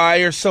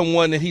admires,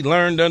 someone that he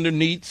learned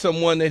underneath,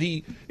 someone that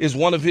he is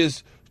one of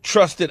his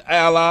trusted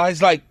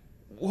allies. Like,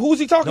 who's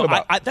he talking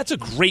about? That's a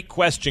great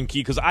question,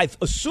 Key, because I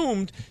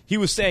assumed he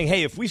was saying,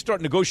 hey, if we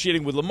start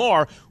negotiating with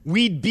Lamar,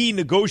 we'd be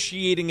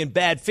negotiating in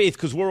bad faith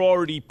because we're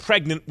already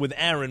pregnant with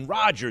Aaron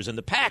Rodgers and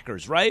the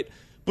Packers, right?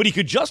 But he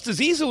could just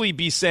as easily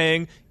be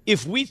saying,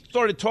 if we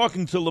started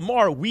talking to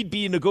Lamar, we'd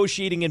be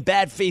negotiating in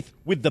bad faith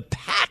with the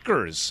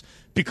Packers,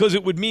 because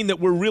it would mean that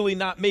we're really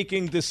not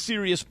making this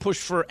serious push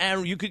for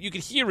Aaron. You could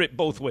hear it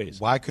both ways.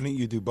 Why couldn't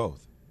you do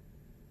both?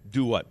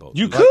 Do what, both?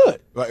 You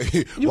could.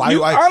 You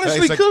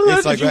honestly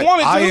could if you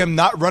wanted to. I am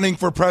not running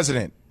for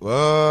president.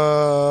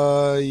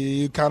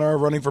 You kind of are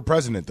running for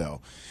president,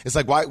 though. It's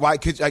like, why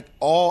could,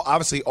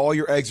 obviously all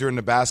your eggs are in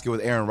the basket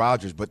with Aaron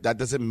Rodgers, but that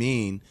doesn't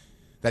mean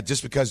that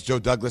just because Joe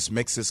Douglas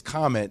makes this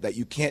comment that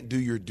you can't do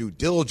your due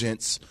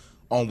diligence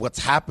on what's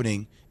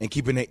happening and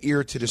keeping an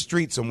ear to the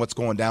streets on what's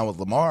going down with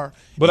Lamar.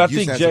 But I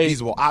think, that's Jay, a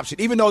feasible option.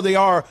 Even though they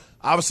are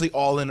obviously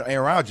all in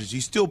Aaron Rodgers,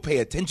 you still pay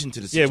attention to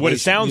the situation. Yeah, what it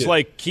sounds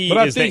like, Key,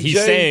 is that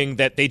he's saying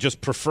that they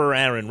just prefer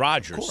Aaron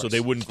Rodgers, so they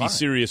wouldn't be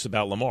serious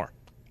about Lamar.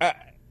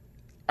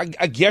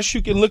 I guess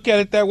you can look at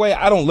it that way.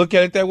 I don't look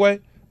at it that way.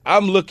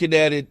 I'm looking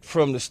at it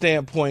from the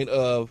standpoint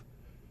of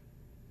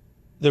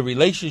the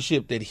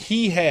relationship that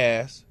he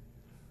has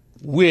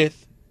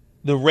with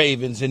the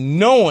Ravens and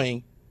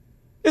knowing.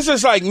 It's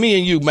just like me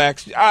and you,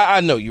 Max. I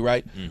know you,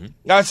 right?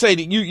 Mm-hmm. I say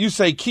that you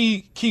say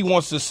Key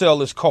wants to sell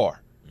his car.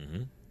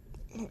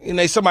 Mm-hmm.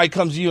 And somebody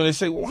comes to you and they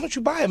say, well, why don't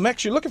you buy it,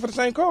 Max? You're looking for the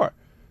same car.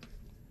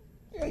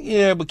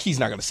 Yeah, but Key's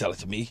not going to sell it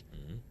to me.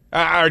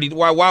 Mm-hmm.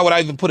 Why would I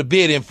even put a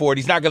bid in for it?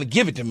 He's not going to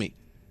give it to me.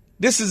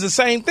 This is the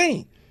same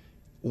thing.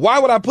 Why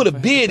would I put a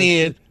bid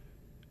in?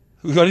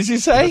 What did you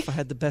say? What if I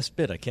had the best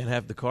bid? I can't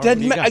have the car.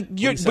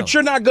 But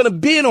you're not going to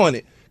bid on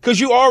it because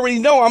you already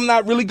know I'm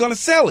not really going to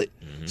sell it.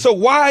 Mm-hmm. So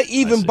why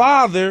even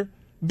bother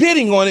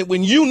bidding on it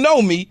when you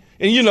know me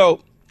and you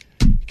know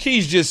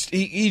Key's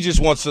he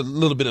just wants a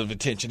little bit of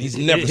attention. He's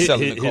never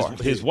selling the car.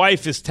 His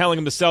wife is telling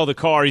him to sell the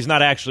car. He's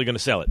not actually going to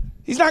sell it.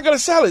 He's not going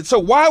to sell it. So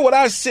why would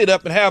I sit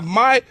up and have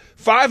my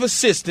 5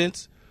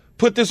 assistants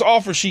put this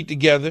offer sheet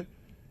together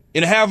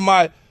and have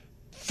my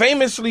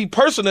famously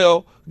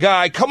personnel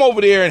guy come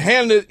over there and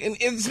hand it, and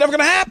it's never going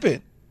to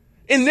happen.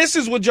 And this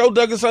is what Joe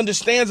Douglas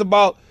understands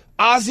about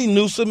Ozzie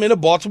Newsome and the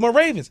Baltimore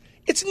Ravens.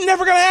 It's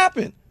never going to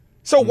happen.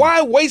 So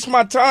why waste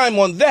my time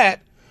on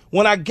that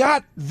when I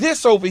got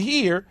this over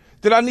here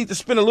that I need to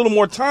spend a little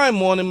more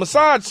time on and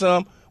massage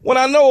some when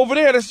I know over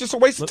there that's just a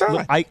waste of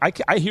time?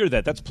 I hear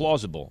that. That's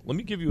plausible. Let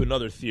me give you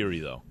another theory,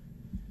 though.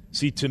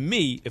 See, to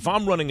me, if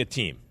I'm running a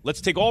team, let's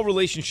take all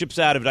relationships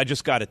out of it. I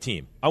just got a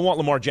team. I want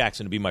Lamar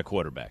Jackson to be my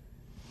quarterback.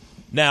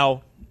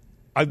 Now,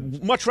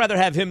 I'd much rather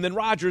have him than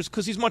Rodgers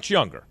because he's much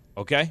younger,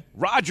 okay?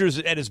 Rodgers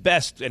at his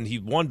best, and he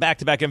won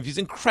back-to-back MVPs. He's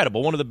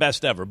incredible, one of the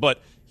best ever.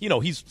 But,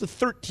 he's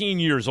 13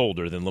 years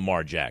older than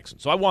Lamar Jackson.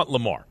 So I want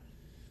Lamar.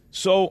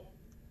 So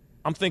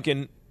I'm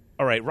thinking,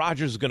 all right,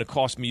 Rodgers is going to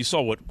cost me. You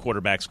saw what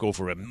quarterbacks go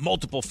for,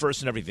 multiple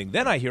firsts and everything.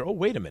 Then I hear, oh,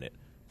 wait a minute.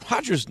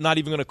 Rodgers not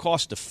even going to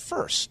cost a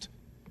first.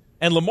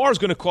 And Lamar's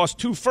going to cost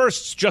 2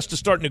 firsts just to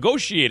start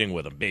negotiating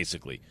with him,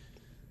 basically.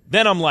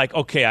 Then I'm like,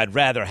 okay, I'd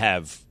rather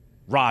have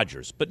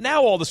Rodgers. But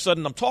now all of a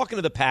sudden I'm talking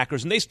to the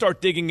Packers, and they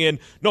start digging in,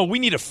 no, we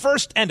need a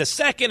first and a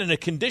second and a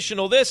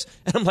conditional this.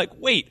 And I'm like,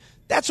 wait,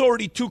 that's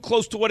already too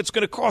close to what it's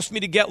going to cost me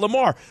to get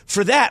Lamar.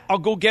 For that, I'll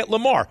go get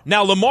Lamar.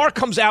 Now, Lamar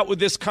comes out with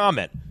this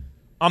comment.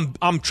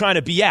 I'm trying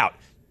to be out.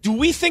 Do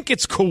we think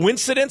it's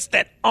coincidence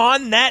that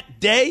on that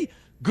day,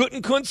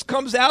 Gutekunst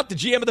comes out, the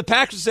GM of the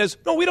Packers, and says,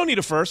 no, we don't need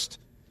a first?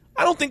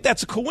 I don't think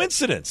that's a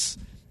coincidence.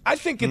 I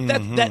think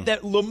that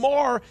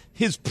Lamar,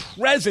 his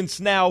presence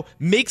now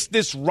makes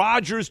this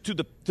Rodgers to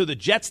the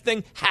Jets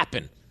thing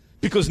happen.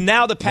 Because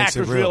now the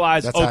Packers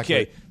realize, that's okay,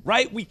 accurate.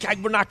 Right?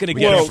 We're not going to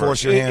get him.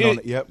 Force your hand on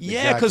it. Yep,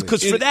 yeah, because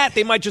for that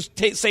they might just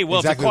say, well,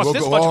 exactly. If it costs we'll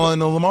this go much, all in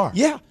the Lamar.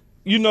 Yeah,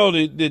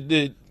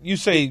 you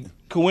say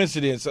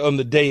coincidence on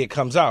the day it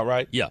comes out,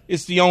 right? Yeah,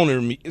 it's the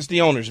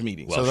owners'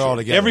 meeting. Well, so they're all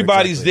together.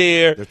 Everybody's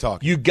there. They're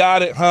talking. You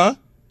got it, huh?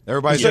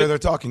 Everybody's there. They're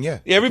talking. Yeah,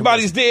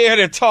 everybody's there.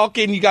 They're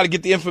talking. You got to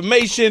get the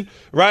information,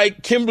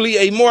 right? Kimberly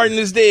A. Martin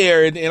is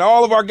there, and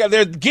all of our guys.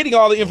 They're getting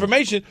all the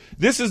information.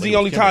 This is the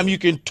only time you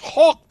can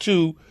talk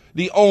to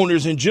the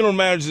owners and general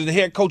managers and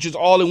head coaches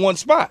all in one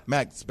spot.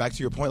 Max, back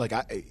to your point, like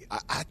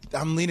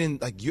I'm leaning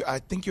like you. I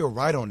think you're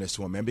right on this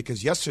one, man.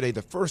 Because yesterday,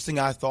 the first thing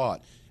I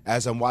thought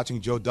as I'm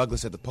watching Joe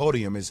Douglas at the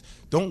podium is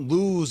don't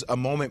lose a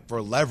moment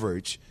for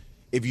leverage.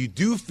 If you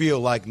do feel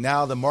like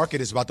now the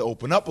market is about to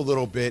open up a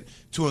little bit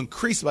to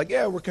increase, like,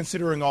 yeah, we're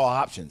considering all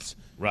options.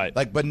 Right.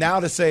 Like, but now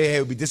to say, hey, it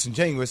would be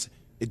disingenuous,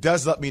 it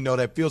does let me know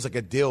that it feels like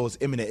a deal is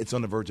imminent. It's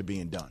on the verge of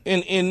being done.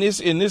 In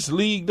this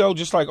league, though,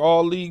 just like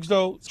all leagues,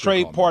 though,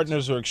 trade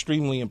partners are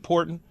extremely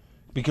important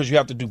because you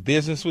have to do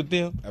business with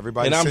them.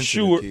 Everybody's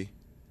sensitive,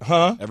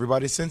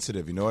 Everybody's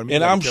sensitive, you know what I mean?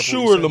 And I'm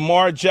sure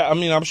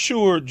I'm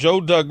sure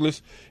Joe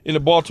Douglas in the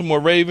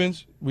Baltimore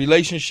Ravens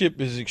relationship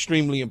is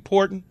extremely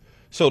important.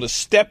 So to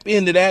step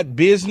into that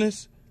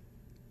business,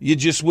 you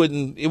just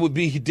wouldn't. It would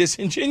be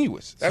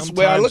disingenuous. That's the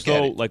way I look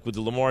at it. Like with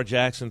the Lamar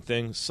Jackson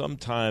thing,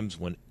 sometimes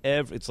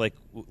it's like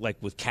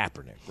with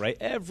Kaepernick, right?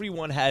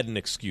 Everyone had an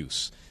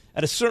excuse.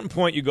 At a certain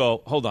point, you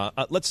go, hold on,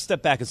 let's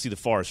step back and see the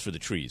forest for the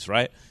trees,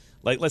 right?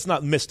 Like, let's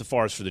not miss the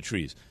forest for the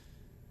trees.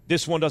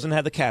 This one doesn't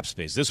have the cap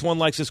space. This one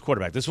likes his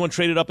quarterback. This one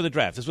traded up in the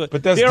draft.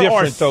 But that's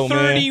different, though, man.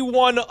 There are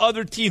 31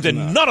 other teams,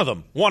 and none of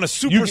them want a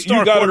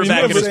superstar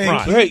quarterback in his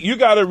prime. Hey, you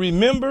got to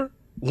remember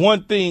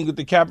one thing with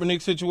the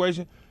Kaepernick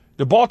situation.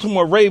 The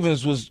Baltimore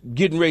Ravens was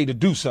getting ready to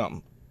do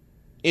something,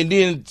 and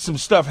then some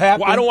stuff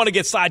happened. Well, I don't want to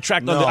get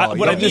sidetracked on that.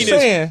 What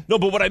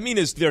I mean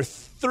is there are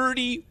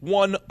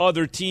 31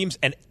 other teams,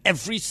 and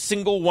every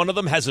single one of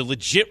them has a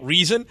legit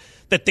reason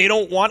that they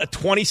don't want a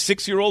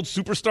 26-year-old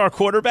superstar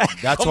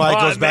quarterback. That's why it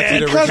goes back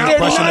to the original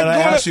question that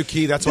I asked you,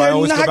 Key. That's why I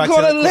always go back to they're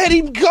not going to let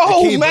him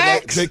go,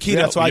 Max. Key,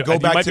 that's why I go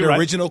back to the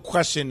original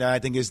question that I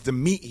think is the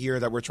meat here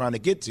that we're trying to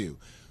get to.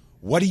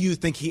 What do you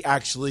think he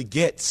actually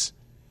gets?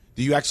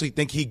 Do you actually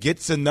think he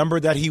gets a number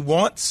that he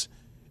wants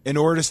in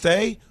order to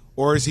stay?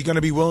 Or is he going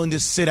to be willing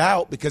to sit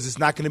out because it's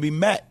not going to be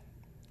met?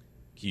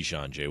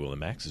 Keyshawn, J. Will, and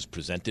Max is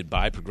presented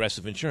by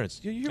Progressive Insurance.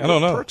 I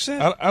don't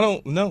know. I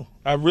don't know.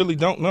 I really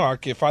don't know.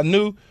 If I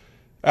knew,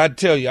 I'd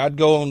tell you. I'd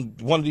go on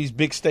one of these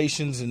big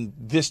stations and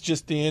this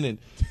just in and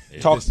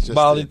talk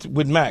about it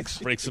with Max.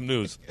 Break some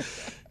news.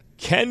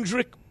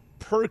 Kendrick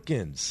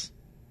Perkins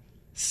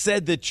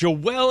said that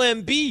Joel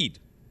Embiid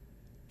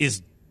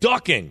is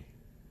ducking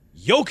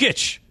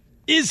Jokic.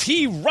 Is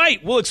he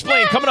right? We'll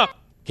explain coming up.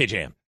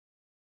 KJM.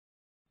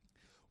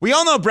 We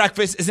all know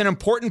breakfast is an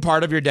important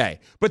part of your day,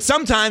 but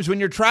sometimes when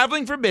you're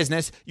traveling for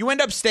business, you end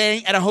up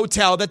staying at a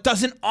hotel that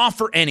doesn't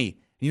offer any.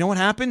 You know what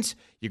happens?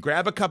 You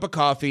grab a cup of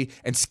coffee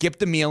and skip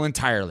the meal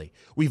entirely.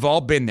 We've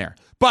all been there.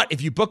 But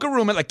if you book a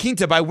room at La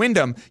Quinta by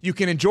Wyndham, you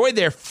can enjoy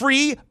their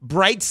free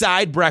Bright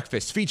Side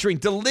breakfast featuring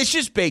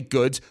delicious baked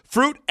goods,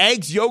 fruit,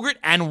 eggs, yogurt,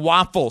 and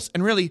waffles.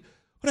 And really,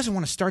 who doesn't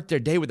want to start their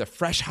day with a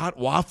fresh, hot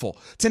waffle?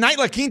 Tonight,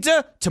 La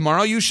Quinta,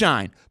 tomorrow you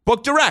shine.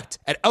 Book direct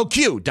at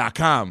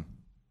LQ.com.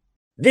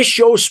 This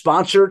show is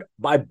sponsored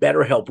by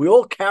BetterHelp. We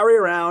all carry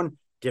around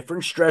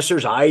different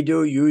stressors. I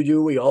do, you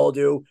do, we all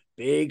do,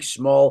 big,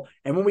 small.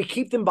 And when we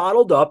keep them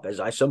bottled up, as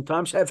I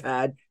sometimes have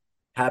had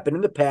happen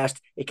in the past,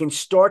 it can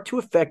start to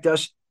affect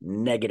us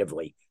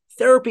negatively.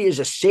 Therapy is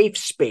a safe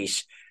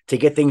space to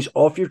get things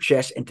off your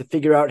chest and to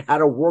figure out how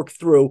to work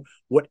through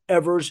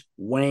whatever's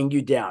weighing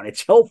you down.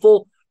 It's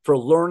helpful for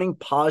learning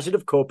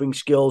positive coping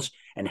skills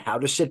and how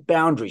to set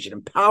boundaries. It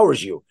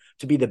empowers you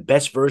to be the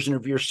best version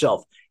of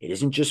yourself. It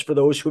isn't just for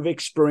those who've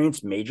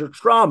experienced major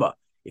trauma.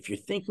 If you're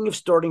thinking of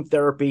starting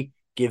therapy,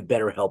 give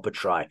BetterHelp a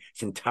try.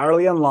 It's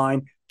entirely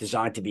online,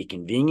 designed to be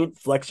convenient,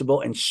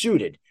 flexible, and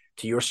suited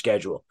to your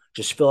schedule.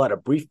 Just fill out a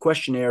brief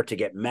questionnaire to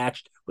get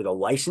matched with a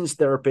licensed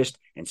therapist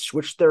and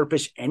switch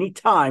therapists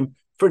anytime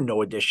for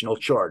no additional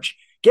charge.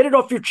 Get it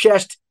off your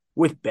chest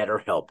with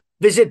BetterHelp.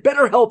 Visit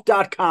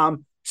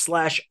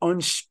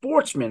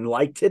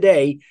BetterHelp.com/unsportsmanlike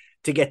today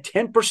to get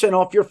 10%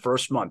 off your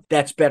first month.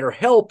 That's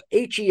BetterHelp,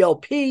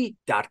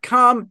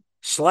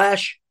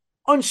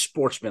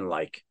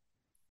 HELP.com/unsportsmanlike.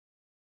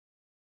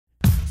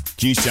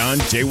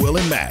 Keyshawn, J. Will,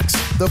 and Max,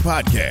 the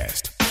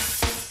podcast.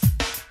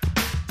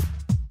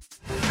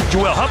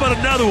 Joel, how about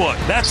another one?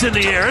 That's in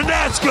the air, and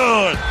that's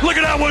good. Look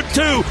at that one,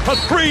 too. A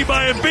three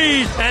by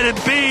Embiid, and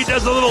Embiid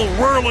does a little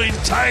whirling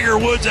Tiger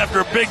Woods after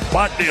a big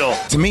putt deal.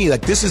 To me,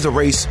 this is a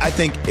race. I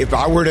think if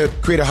I were to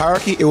create a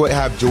hierarchy, it would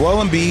have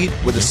Joel Embiid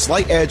with a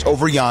slight edge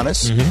over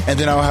Giannis, and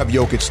then I'll have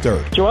Jokic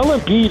third. Joel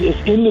Embiid is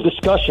in the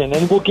discussion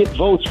and will get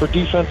votes for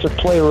Defensive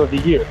Player of the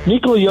Year.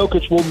 Nikola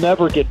Jokic will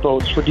never get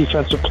votes for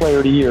Defensive Player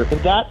of the Year, and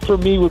that, for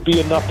me, would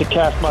be enough to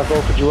cast my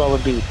vote for Joel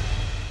Embiid.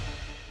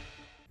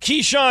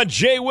 Keyshawn,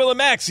 J. Will, and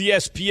Max,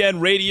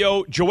 ESPN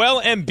Radio.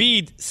 Joel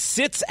Embiid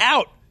sits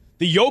out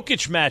the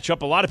Jokic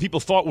matchup a lot of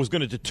people thought was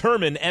going to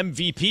determine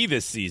MVP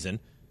this season.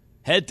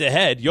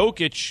 Head-to-head,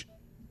 Jokic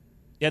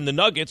and the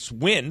Nuggets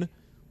win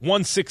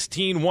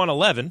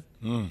 116-111,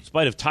 in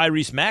spite of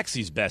Tyrese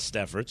Maxey's best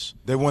efforts.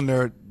 They won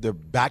their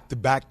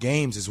back-to-back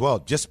games as well.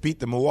 Just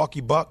beat the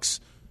Milwaukee Bucks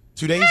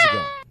 2 days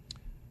ago.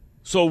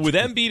 So with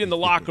Embiid in the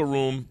locker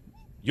room,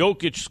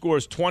 Jokic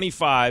scores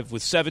 25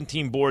 with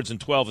 17 boards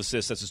and 12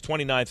 assists. That's his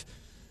 29th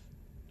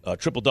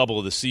triple-double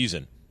of the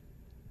season.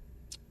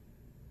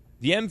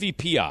 The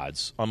MVP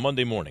odds on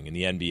Monday morning in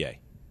the NBA.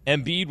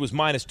 Embiid was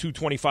minus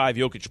 225,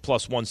 Jokic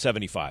plus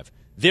 175.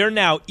 They're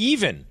now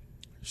even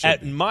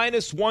at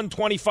minus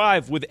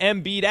 125 with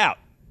Embiid out.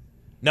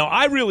 Now,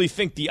 I really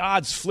think the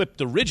odds flipped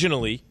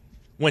originally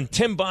when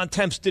Tim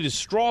Bontemps did his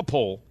straw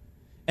poll.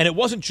 And it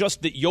wasn't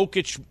just that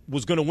Jokic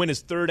was going to win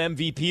his third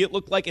MVP, it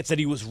looked like. It's that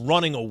he was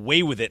running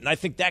away with it. And I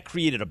think that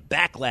created a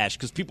backlash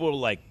because people were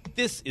like,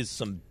 this is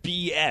some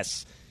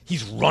BS.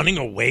 He's running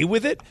away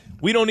with it?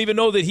 We don't even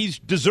know that he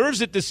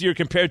deserves it this year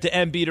compared to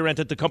Embiid or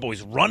Antetokounmpo.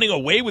 He's running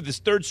away with his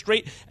third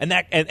straight. And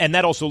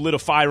that also lit a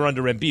fire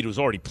under Embiid, who was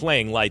already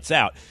playing lights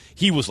out.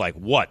 He was like,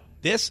 what,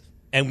 this?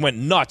 And went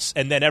nuts.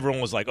 And then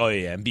everyone was like, oh,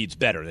 yeah, Embiid's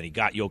better. Then he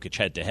got Jokic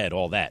head-to-head,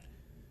 all that.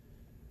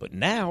 But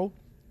now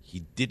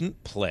he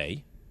didn't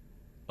play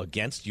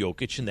against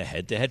Jokic in the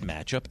head-to-head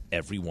matchup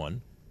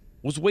everyone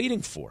was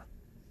waiting for.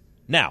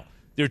 Now,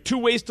 there are two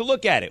ways to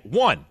look at it.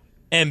 One,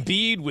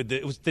 Embiid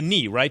it was the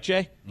knee, right,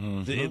 Jay?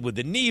 Mm-hmm. With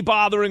the knee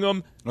bothering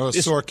him. Or a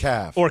sore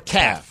calf. Or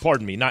calf.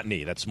 Pardon me, not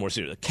knee. That's more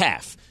serious.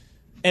 Calf.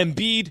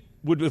 Embiid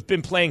would have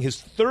been playing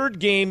his third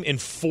game in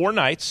 4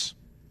 nights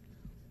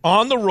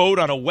on the road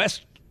on a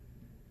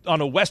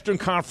Western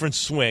Conference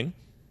swing.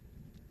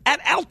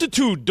 At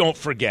altitude, don't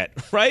forget,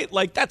 right?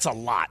 Like, that's a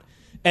lot.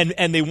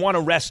 And they want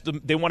to rest him.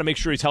 They want to make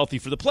sure he's healthy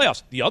for the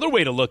playoffs. The other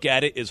way to look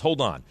at it is,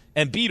 hold on,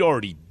 Embiid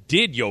already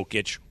did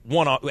Jokic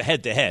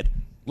head-to-head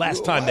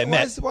last time they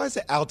met. Why is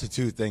the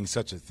altitude thing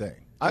such a thing?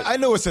 I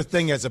know it's a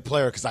thing as a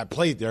player because I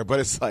played there, but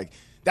it's like,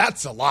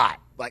 that's a lot.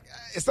 Like,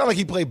 it's not like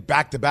he played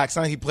back-to-back. It's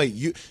not like he played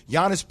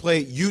Giannis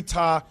played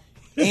Utah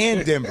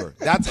and Denver.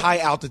 That's high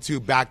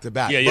altitude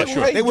back-to-back. Yeah,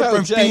 sure. They went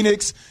from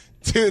Phoenix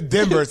to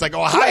Denver. It's like,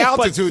 high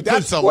altitude,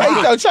 that's a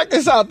lot. No, check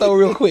this out, though,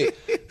 real quick.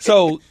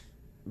 So,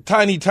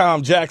 Tiny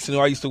Tom Jackson, who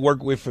I used to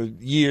work with for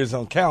years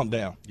on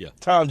Countdown. Yeah.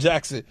 Tom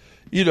Jackson,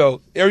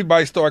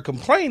 everybody started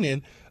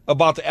complaining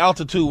about the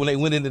altitude when they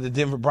went into the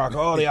Denver Broncos.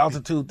 Oh, the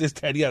altitude, this,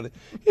 that, the other.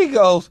 He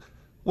goes,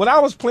 when I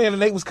was playing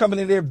and they was coming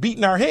in there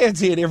beating our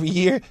heads in every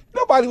year,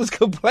 nobody was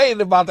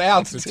complaining about the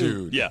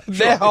altitude. Yeah.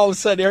 Then all of a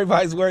sudden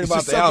everybody's worried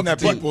about the altitude.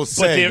 That people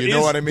say, you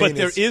know what I mean? But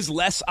there is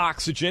less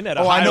oxygen at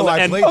a high level.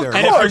 I played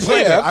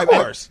there. Of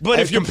course. But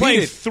if you're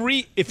playing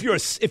if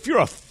you're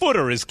a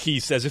footer, as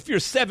Key says, if you're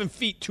 7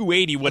 feet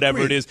 280, whatever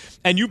it is,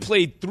 and you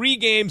played 3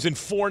 games in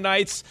 4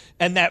 nights,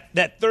 and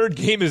that third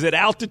game is at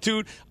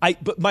altitude,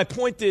 but my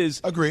point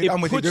is, agreed. I'm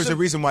with you. There's a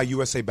reason why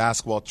USA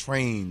Basketball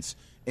trains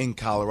in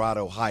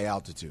Colorado, high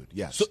altitude,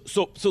 yes.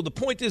 So the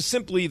point is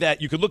simply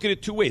that you could look at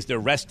it 2 ways. They're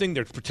resting,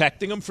 they're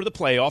protecting him for the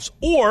playoffs,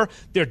 or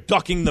they're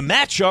ducking the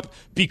matchup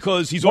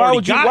because he's Why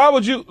would you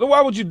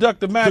duck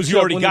the matchup? Because you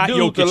already got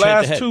Jokic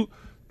head-to-head.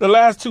 The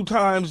last 2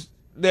 times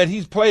that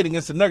he's played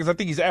against the Nuggets, I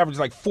think he's averaged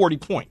like 40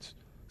 points,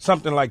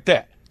 something like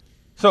that.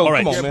 So, all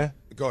right, come on, man.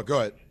 Go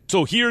ahead.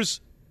 So here's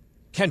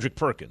Kendrick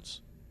Perkins.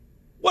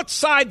 What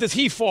side does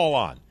he fall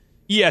on?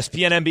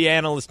 ESPN NBA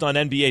analyst on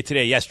NBA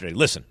Today yesterday.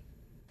 Listen.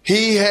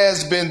 He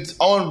has been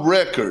on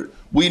record.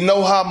 We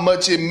know how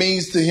much it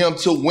means to him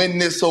to win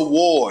this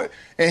award.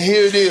 And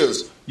here it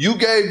is. You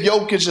gave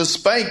Jokic a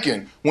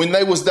spanking when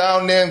they was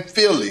down there in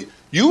Philly.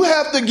 You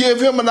have to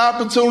give him an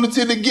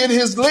opportunity to get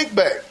his lick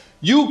back.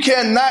 You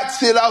cannot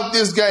sit out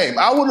this game.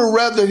 I would have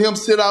rather him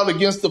sit out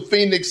against the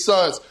Phoenix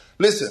Suns.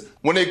 Listen,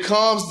 when it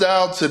comes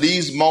down to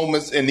these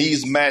moments and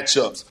these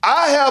matchups,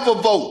 I have a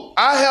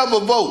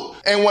vote.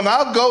 And when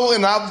I go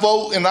and I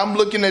vote and I'm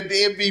looking at the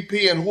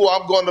MVP and who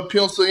I'm going to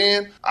pencil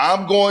in,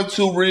 I'm going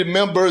to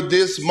remember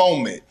this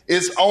moment.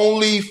 It's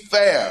only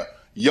fair.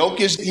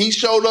 Jokic, he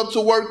showed up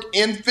to work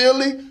in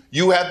Philly.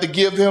 You have to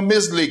give him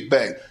his lick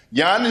back.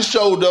 Giannis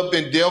showed up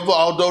in Denver.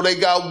 Although they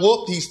got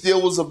whooped, he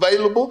still was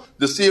available.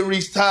 The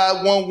series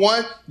tied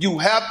 1-1. You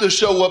have to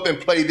show up and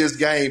play this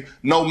game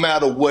no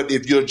matter what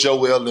if you're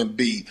Joel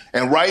Embiid.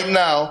 And right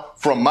now,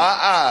 from my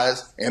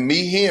eyes and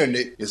me hearing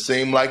it, it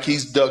seemed like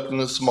he's ducking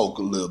the smoke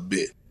a little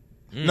bit.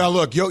 Now,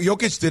 look,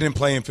 Jokic didn't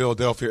play in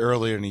Philadelphia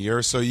earlier in the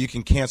year, so you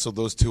can cancel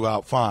those two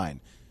out fine.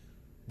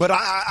 But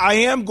I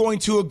am going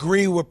to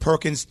agree with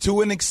Perkins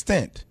to an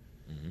extent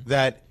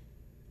that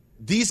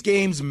these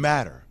games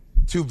matter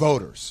to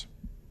voters.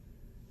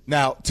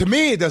 Now, to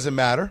me, it doesn't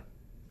matter,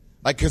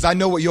 because I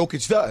know what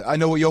Jokic does. I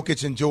know what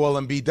Jokic and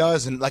Joel Embiid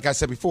does, and like I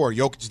said before,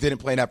 Jokic didn't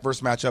play in that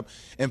first matchup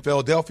in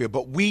Philadelphia.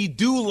 But we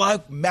do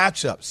like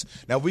matchups.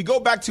 Now, if we go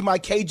back to my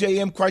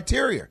KJM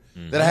criteria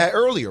that I had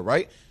earlier,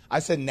 right? I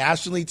said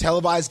nationally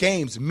televised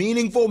games,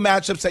 meaningful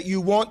matchups that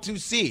you want to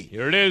see.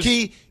 Here it is.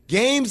 Key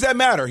games that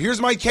matter. Here's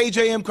my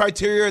KJM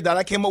criteria that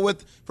I came up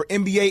with for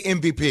NBA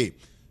MVP.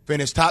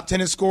 Finish top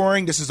 10 in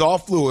scoring. This is all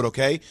fluid,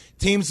 okay?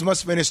 Teams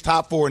must finish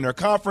top 4 in their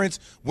conference.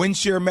 Win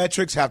share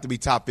metrics have to be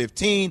top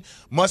 15.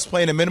 Must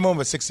play in a minimum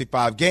of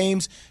 65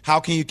 games. How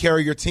can you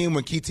carry your team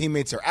when key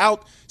teammates are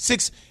out?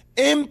 6,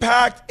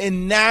 impact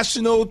in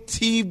national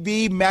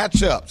TV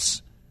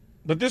matchups.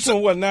 But this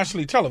one wasn't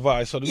nationally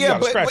televised, so you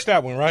got to scratch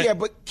that one, right? Yeah,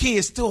 but key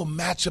is still a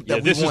matchup that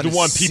we this is the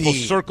one people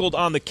see. circled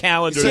on the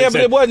calendar. Yeah,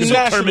 but it wasn't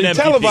nationally MVP.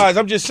 televised.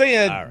 I'm just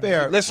saying,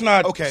 Fair. let's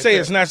not say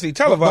it's nationally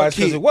televised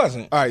because it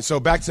wasn't. All right, so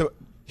back to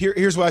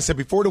here's what I said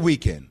before the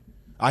weekend.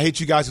 I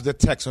hit you guys with the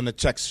text on the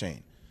text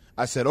chain.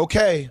 I said,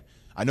 okay,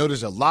 I know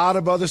there's a lot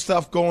of other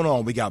stuff going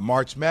on. We got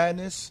March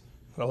Madness.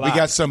 We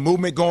got some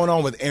movement going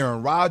on with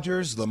Aaron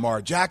Rodgers,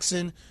 Lamar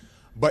Jackson.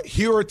 But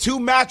here are two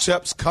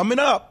matchups coming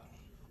up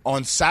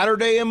on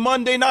Saturday and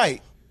Monday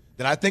night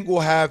that I think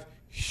will have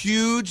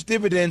huge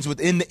dividends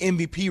within the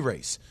MVP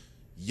race.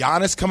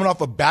 Giannis coming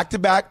off a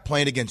back-to-back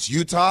playing against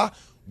Utah.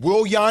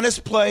 Will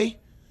Giannis play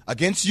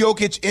against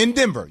Jokic in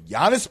Denver?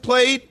 Giannis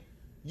played,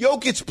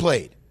 Jokic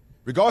played.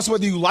 Regardless of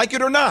whether you like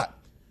it or not,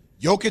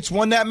 Jokic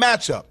won that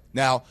matchup.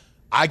 Now,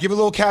 I give a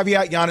little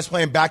caveat, Giannis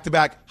playing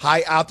back-to-back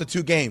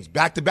high-altitude games,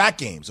 back-to-back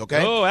games,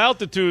 okay? Oh,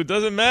 altitude.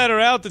 Doesn't matter,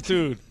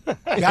 altitude.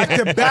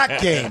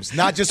 Back-to-back games,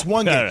 not just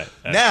one game. All right.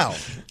 Now,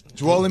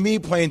 Joel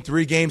Embiid playing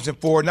 3 games in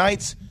 4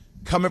 nights,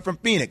 coming from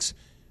Phoenix.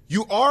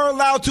 You are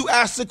allowed to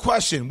ask the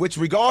question, which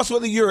regardless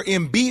whether you're an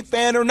Embiid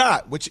fan or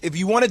not, which if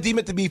you want to deem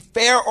it to be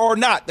fair or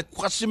not, the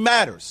question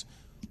matters.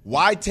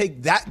 Why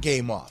take that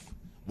game off?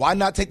 Why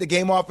not take the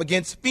game off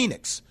against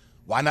Phoenix?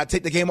 Why not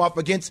take the game off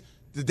against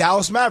the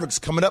Dallas Mavericks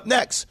coming up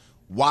next?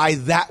 Why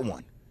that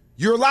one?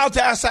 You're allowed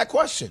to ask that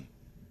question.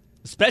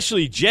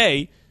 Especially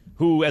Jay,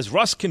 who, as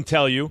Russ can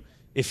tell you,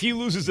 if he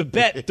loses a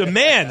bet,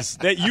 demands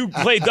that you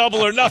play double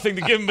or nothing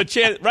to give him a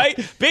chance, right?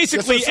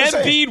 Basically,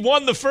 Embiid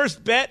won the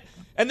first bet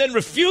and then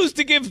refused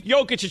to give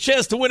Jokic a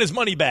chance to win his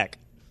money back.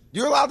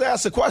 You're allowed to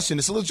ask a question.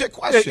 It's a legit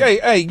question.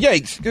 Hey,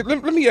 Yates,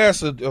 let me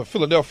ask a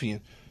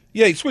Philadelphian.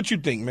 Yates, what you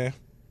think, man?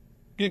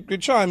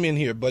 Get chime in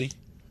here, buddy.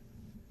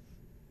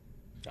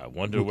 I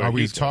wonder where are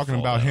we he's talking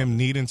about down. him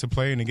needing to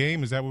play in the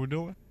game? Is that what we're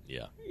doing?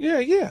 Yeah.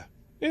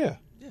 Yeah.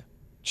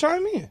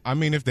 Chime in. I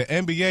mean, if the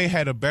NBA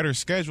had a better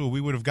schedule,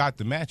 we would have got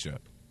the matchup.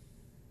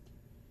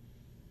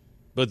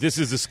 But this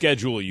is the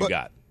schedule you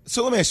got.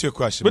 So let me ask you a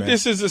question, But man.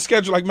 this is the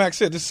schedule, like Max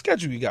said, this is the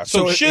schedule you got.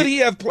 So should it- he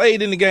have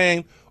played in the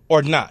game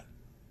or not?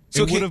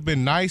 It would have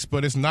been nice,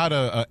 but it's not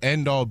a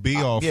end-all,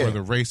 be-all yeah. for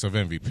the race of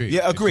MVP.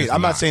 Yeah, It's agreed. just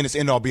I'm not saying it's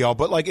end-all, be-all,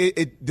 but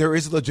like there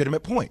is a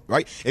legitimate point,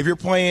 right? If you're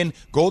playing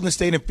Golden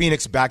State and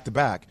Phoenix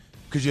back-to-back,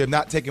 could you have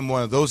not taken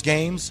one of those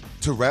games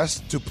to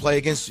rest to play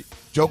against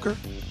Joker?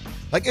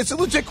 Like, it's a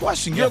legit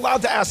question. You're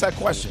allowed to ask that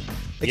question.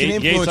 It can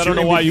influence Yates, I don't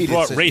know your why you MVP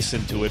brought decision. race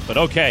into it, but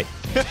okay.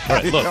 All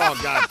right, look. Oh,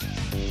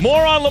 God.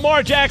 More on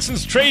Lamar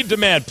Jackson's trade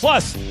demand.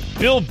 Plus,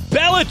 Bill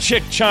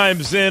Belichick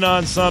chimes in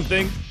on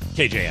something.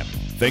 KJM.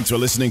 Thanks for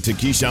listening to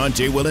Keyshawn,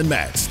 J. Will, and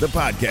Max, the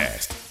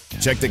podcast.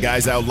 Check the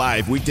guys out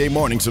live weekday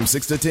mornings from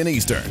 6 to 10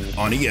 Eastern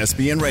on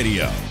ESPN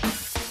Radio.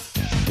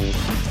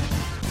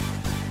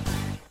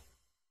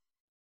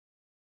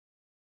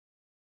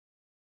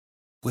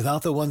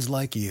 Without the ones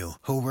like you,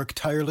 who work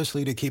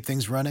tirelessly to keep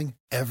things running,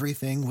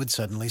 everything would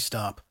suddenly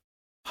stop.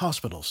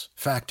 Hospitals,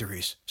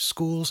 factories,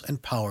 schools,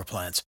 and power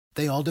plants,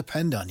 they all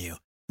depend on you.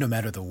 No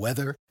matter the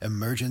weather,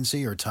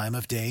 emergency, or time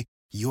of day,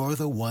 you're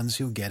the ones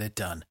who get it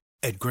done.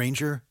 At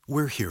Grainger,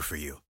 we're here for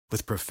you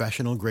with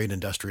professional-grade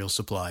industrial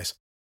supplies.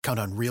 Count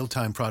on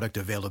real-time product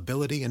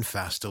availability and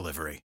fast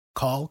delivery.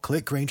 Call,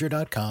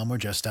 clickgrainger.com, or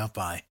just stop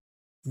by.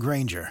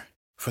 Grainger,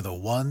 for the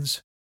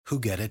ones who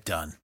get it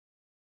done.